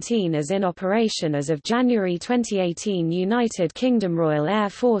 C-17 is in operation as of January 2018. United Kingdom Royal Air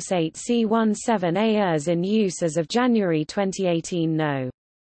Force 8 C-17A is in use as of January 2018. No.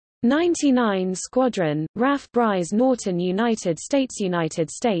 99 Squadron, RAF Bryce Norton United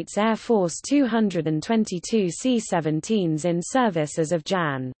States Air Force 222 C-17s in service as of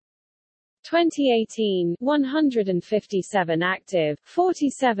Jan. 2018, 157 active,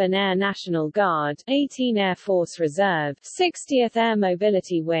 47 Air National Guard, 18 Air Force Reserve, 60th Air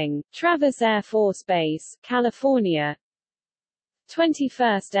Mobility Wing, Travis Air Force Base, California,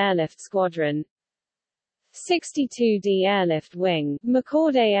 21st Airlift Squadron, 62d Airlift Wing,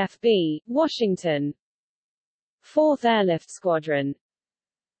 McCord AFB, Washington, 4th Airlift Squadron,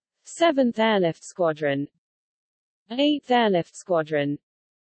 7th Airlift Squadron, 8th Airlift Squadron,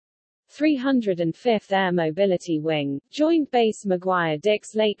 305th Air Mobility Wing, Joint Base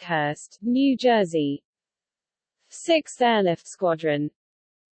McGuire-Dix Lakehurst, New Jersey, 6th Airlift Squadron,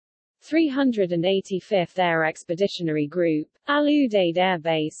 385th Air Expeditionary Group, Al Udeid Air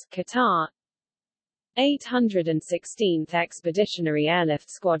Base, Qatar, 816th Expeditionary Airlift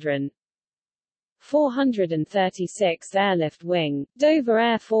Squadron, 436th Airlift Wing, Dover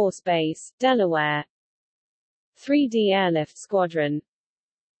Air Force Base, Delaware, 3D Airlift Squadron,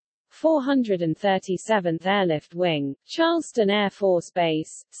 437th Airlift Wing, Charleston Air Force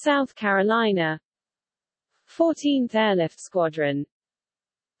Base, South Carolina, 14th Airlift Squadron,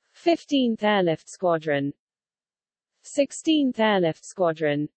 15th Airlift Squadron, 16th Airlift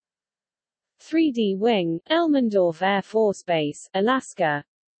Squadron, 3D Wing, Elmendorf Air Force Base, Alaska,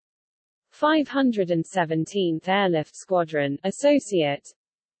 517th Airlift Squadron, Associate,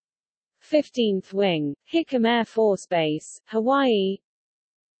 15th Wing, Hickam Air Force Base, Hawaii,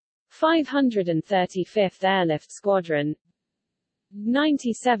 535th Airlift Squadron,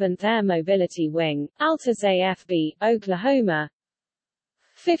 97th Air Mobility Wing, Altus AFB, Oklahoma,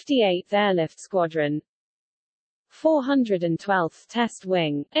 58th Airlift Squadron, 412th Test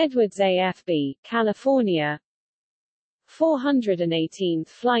Wing, Edwards AFB, California, 418th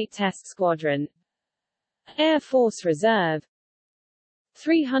Flight Test Squadron, Air Force Reserve,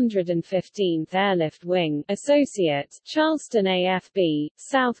 315th Airlift Wing, Associate, Charleston AFB,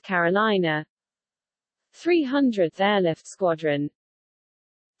 South Carolina, 300th Airlift Squadron,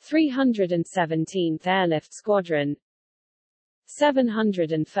 317th Airlift Squadron,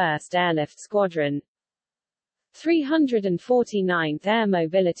 701st Airlift Squadron, 349th Air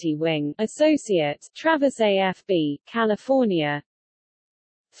Mobility Wing, Associate, Travis AFB, California,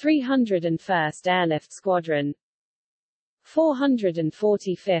 301st Airlift Squadron,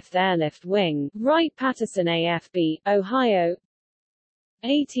 445th Airlift Wing, Wright-Patterson AFB, Ohio,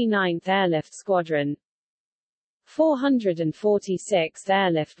 89th Airlift Squadron, 446th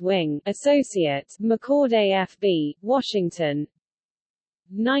Airlift Wing, Associate, McCord AFB, Washington,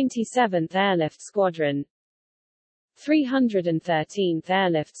 97th Airlift Squadron, 313th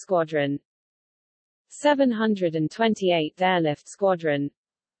Airlift Squadron, 728th Airlift Squadron,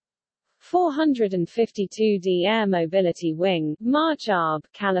 452d Air Mobility Wing, March Arb,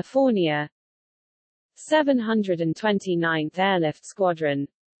 California, 729th Airlift Squadron,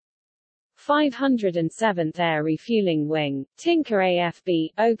 507th Air Refueling Wing, Tinker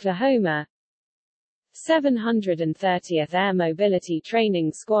AFB, Oklahoma, 730th Air Mobility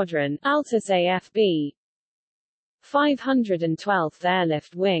Training Squadron, Altus AFB, 512th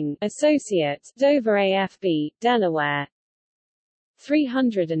Airlift Wing, Associate, Dover AFB, Delaware,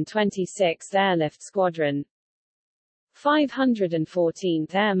 326th Airlift Squadron,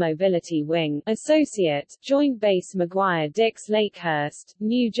 514th Air Mobility Wing, Associate, Joint Base McGuire-Dix Lakehurst,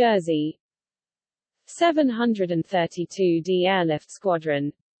 New Jersey, 732d Airlift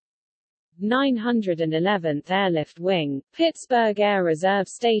Squadron, 911th Airlift Wing, Pittsburgh Air Reserve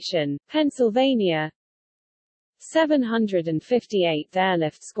Station, Pennsylvania, 758th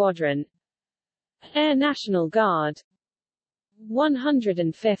Airlift Squadron, Air National Guard,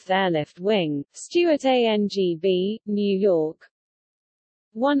 105th Airlift Wing, Stewart ANGB, New York,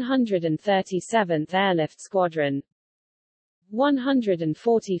 137th Airlift Squadron,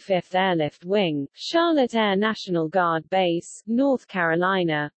 145th Airlift Wing, Charlotte Air National Guard Base, North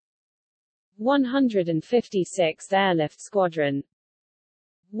Carolina, 156th Airlift Squadron,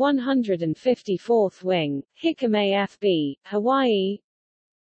 154th Wing, Hickam AFB, Hawaii,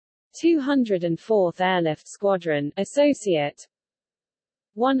 204th Airlift Squadron, Associate,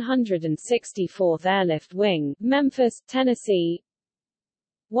 164th Airlift Wing, Memphis, Tennessee,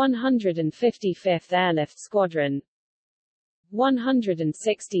 155th Airlift Squadron,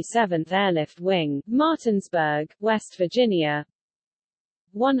 167th Airlift Wing, Martinsburg, West Virginia.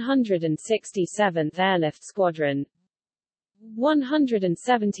 167th Airlift Squadron.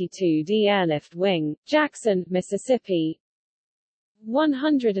 172d Airlift Wing, Jackson, Mississippi.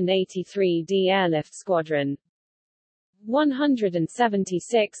 183d Airlift Squadron.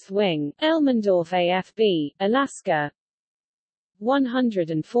 176th Wing, Elmendorf AFB, Alaska.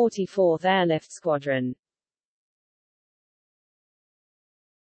 144th Airlift Squadron.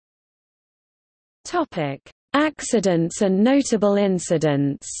 Topic: Accidents and notable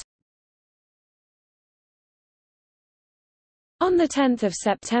incidents. On 10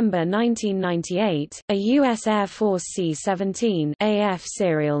 September 1998, a U.S. Air Force C-17 AF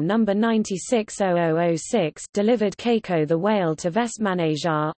serial number 960006 delivered Keiko the Whale to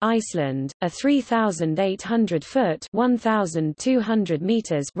Vestmannaeyjar, Iceland, a 3,800-foot (1,200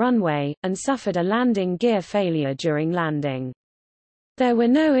 meters) runway, and suffered a landing gear failure during landing. There were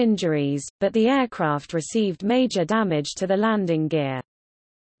no injuries, but the aircraft received major damage to the landing gear.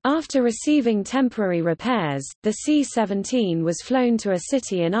 After receiving temporary repairs, the C-17 was flown to a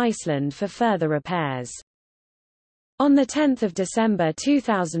city in Iceland for further repairs. On 10 December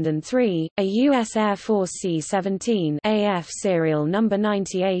 2003, a U.S. Air Force C-17 AF serial number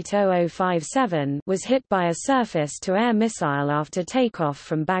 980057 was hit by a surface-to-air missile after takeoff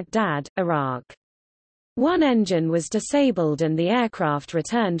from Baghdad, Iraq. One engine was disabled and the aircraft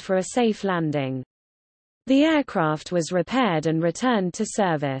returned for a safe landing. The aircraft was repaired and returned to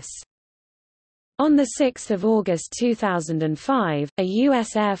service. On 6 August 2005, a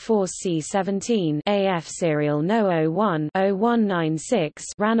U.S. Air Force C-17 AF serial No. 01-0196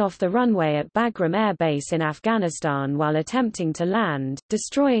 ran off the runway at Bagram Air Base in Afghanistan while attempting to land,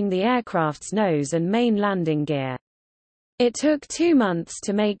 destroying the aircraft's nose and main landing gear. It took 2 months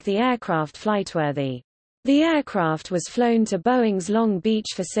to make the aircraft flightworthy. The aircraft was flown to Boeing's Long Beach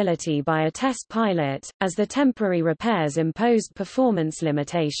facility by a test pilot, as the temporary repairs imposed performance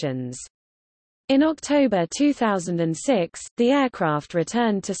limitations. In October 2006, the aircraft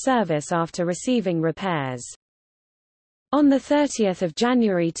returned to service after receiving repairs. On 30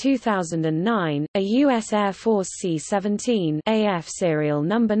 January 2009, a U.S. Air Force C-17 AF serial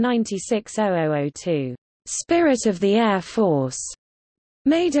number 960002, Spirit of the Air Force,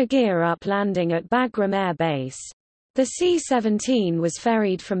 made a gear-up landing at Bagram Air Base. The C-17 was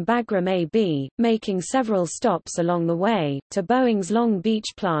ferried from Bagram AB, making several stops along the way, to Boeing's Long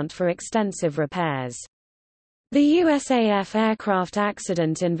Beach plant for extensive repairs. The USAF Aircraft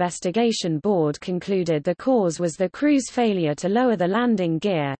Accident Investigation Board concluded the cause was the crew's failure to lower the landing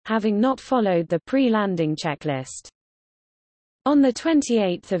gear, having not followed the pre-landing checklist. On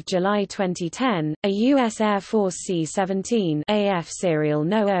 28 July 2010, a U.S. Air Force C-17 AF serial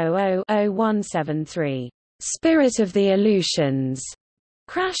No. 000173, Spirit of the Aleutians,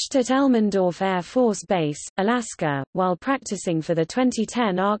 crashed at Elmendorf Air Force Base, Alaska, while practicing for the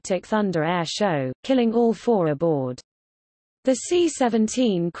 2010 Arctic Thunder Air Show, killing all 4 aboard. The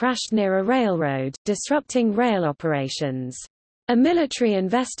C-17 crashed near a railroad, disrupting rail operations. A military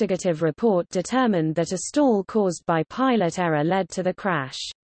investigative report determined that a stall caused by pilot error led to the crash.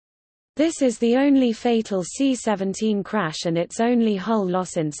 This is the only fatal C-17 crash and its only hull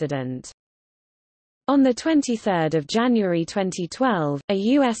loss incident. On 23 January 2012, a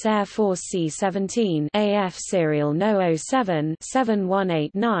U.S. Air Force C-17 AF serial No.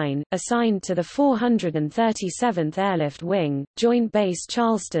 07-7189, assigned to the 437th Airlift Wing, Joint Base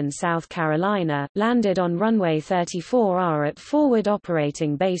Charleston, South Carolina, landed on runway 34R at Forward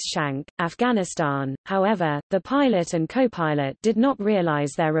Operating Base Shank, Afghanistan. However, the pilot and co-pilot did not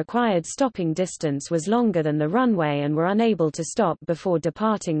realize their required stopping distance was longer than the runway and were unable to stop before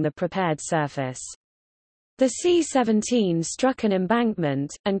departing the prepared surface. The C-17 struck an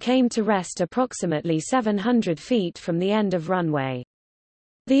embankment, and came to rest approximately 700 feet from the end of runway.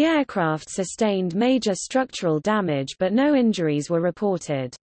 The aircraft sustained major structural damage but no injuries were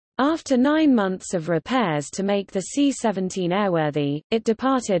reported. After 9 months of repairs to make the C-17 airworthy, it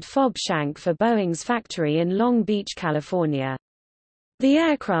departed FOB Shank for Boeing's factory in Long Beach, California. The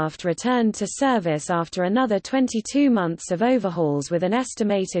aircraft returned to service after another 22 months of overhauls with an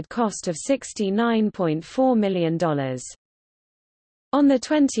estimated cost of $69.4 million. On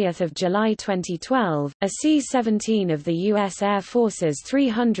 20 July 2012, a C-17 of the U.S. Air Force's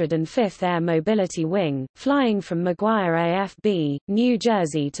 305th Air Mobility Wing, flying from McGuire AFB, New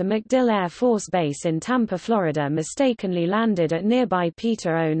Jersey to MacDill Air Force Base in Tampa, Florida mistakenly landed at nearby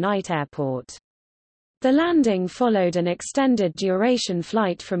Peter O. Knight Airport. The landing followed an extended duration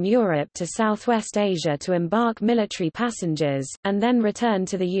flight from Europe to Southwest Asia to embark military passengers, and then return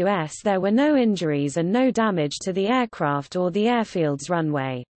to the U.S. There were no injuries and no damage to the aircraft or the airfield's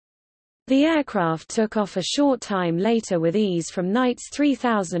runway. The aircraft took off a short time later with ease from Knight's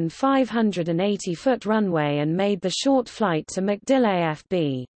 3,580-foot runway and made the short flight to MacDill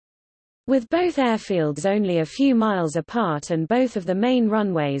AFB. With both airfields only a few miles apart and both of the main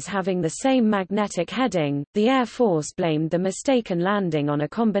runways having the same magnetic heading, the Air Force blamed the mistaken landing on a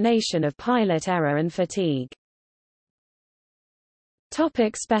combination of pilot error and fatigue.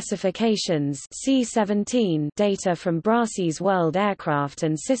 Topic specifications. C-17 data from Brassey's World Aircraft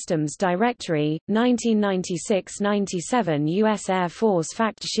and Systems Directory, 1996-97 U.S. Air Force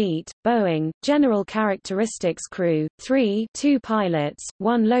Fact Sheet, Boeing, General Characteristics Crew, 3 2 pilots,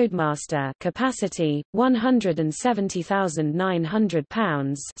 1 loadmaster capacity, 170,900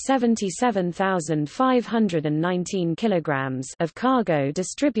 pounds 77,519 kilograms of cargo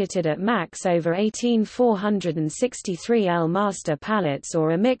distributed at max over 18,463 L master pallets or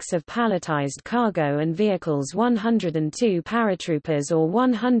a mix of palletized cargo and vehicles, 102 paratroopers or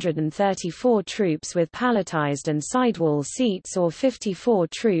 134 troops with palletized and sidewall seats or 54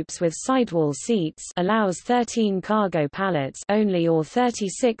 troops with sidewall seats, allows 13 cargo pallets only or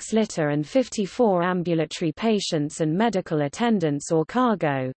 36 litter and 54 ambulatory patients and medical attendants or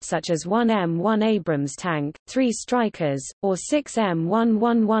cargo, such as 1 M1 Abrams tank, 3 Strykers, or 6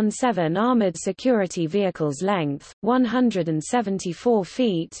 M1117 armored security vehicles. Length, 174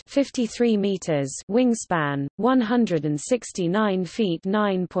 feet 53 meters wingspan, 169 feet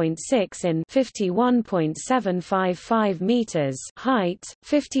 9.6 in 51.755 meters height,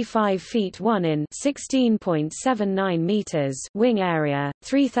 55 feet 1 in 16.79 meters wing area,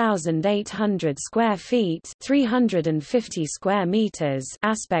 3,800 square feet 350 square meters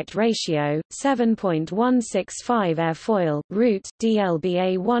aspect ratio, 7.165 airfoil, route,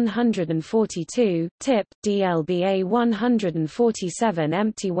 DLBA 142, tip, DLBA 147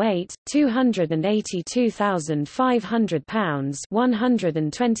 empty weight, 282,500 pounds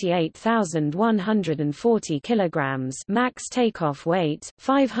 128,140 kilograms max takeoff weight,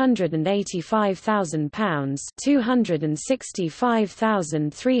 585,000 pounds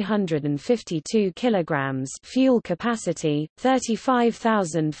 265,352 kilograms fuel capacity,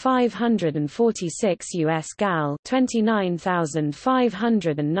 35,546 US gal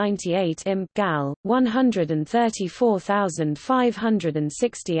 29,598 imp gal,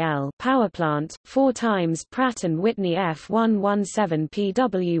 134,560 L powerplant, 4 times Pratt & Whitney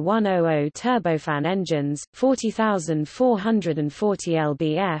F117PW100 turbofan engines, 40,440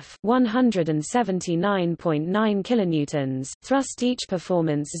 lbf 179.9 kilonewtons thrust each,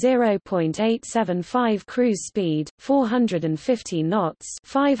 performance 0.875 cruise speed, 450 knots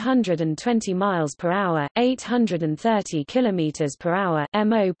 520 miles per hour, 830 kilometers per hour,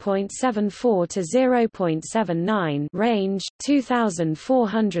 MO.74 to 0.79 range,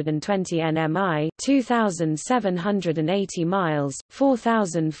 2,420 nmi 2,780 miles,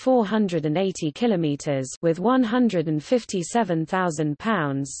 4,480 kilometers with 157,000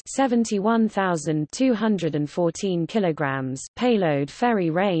 pounds 71,214 kilograms payload. Ferry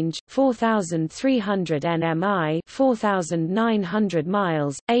range, 4,300 nmi 4,900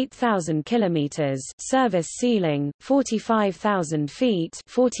 miles, 8,000 kilometers service ceiling, 45,000 feet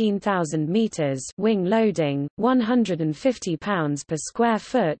 14,000 meters wing loading, 150 pounds per square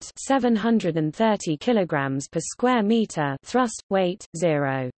foot 730 kilograms per square meter thrust, weight,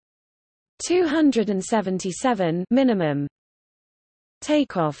 0.277 minimum.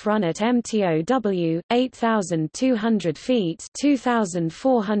 Takeoff run at MTOW, 8,200 feet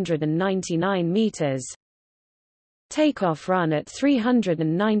 2,499 meters. Takeoff run at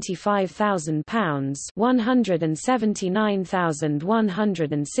 395,000 pounds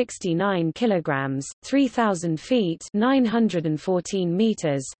 179,169 kilograms, 3,000 feet 914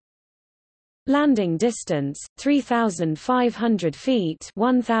 meters. Landing distance, 3,500 feet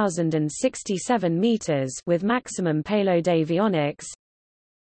 1,067 meters with maximum payload. Avionics.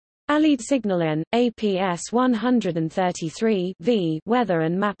 Allied signal N, APS 133 V weather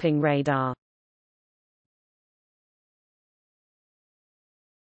and mapping radar.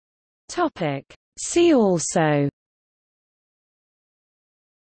 Topic. See also: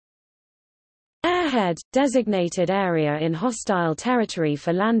 Airhead, designated area in hostile territory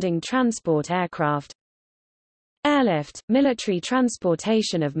for landing transport aircraft. Airlift, military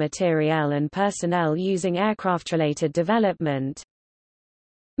transportation of materiel and personnel using aircraft-related development.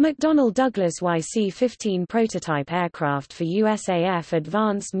 McDonnell Douglas YC-15 prototype aircraft for USAF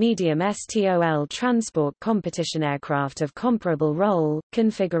Advanced Medium STOL Transport Competition aircraft of comparable role,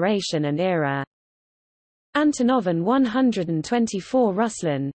 configuration and era. Antonov An-124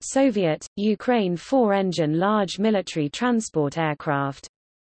 Ruslan, Soviet, Ukraine 4-engine large military transport aircraft.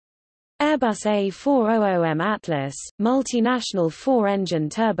 Airbus A400M Atlas, multinational 4-engine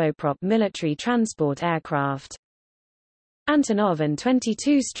turboprop military transport aircraft. Antonov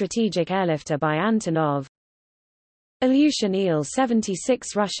An-22 Strategic Airlifter by Antonov. Ilyushin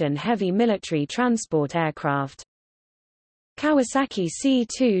Il-76 Russian heavy military transport aircraft. Kawasaki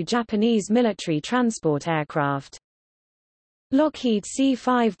C-2 Japanese military transport aircraft. Lockheed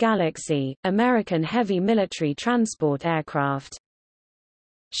C-5 Galaxy, American heavy military transport aircraft.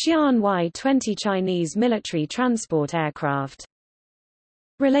 Xi'an Y-20 Chinese military transport aircraft.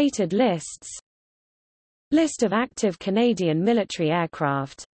 Related lists. List of active Canadian military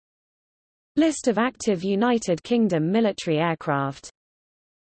aircraft. List of active United Kingdom military aircraft.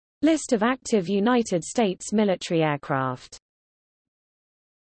 List of active United States military aircraft.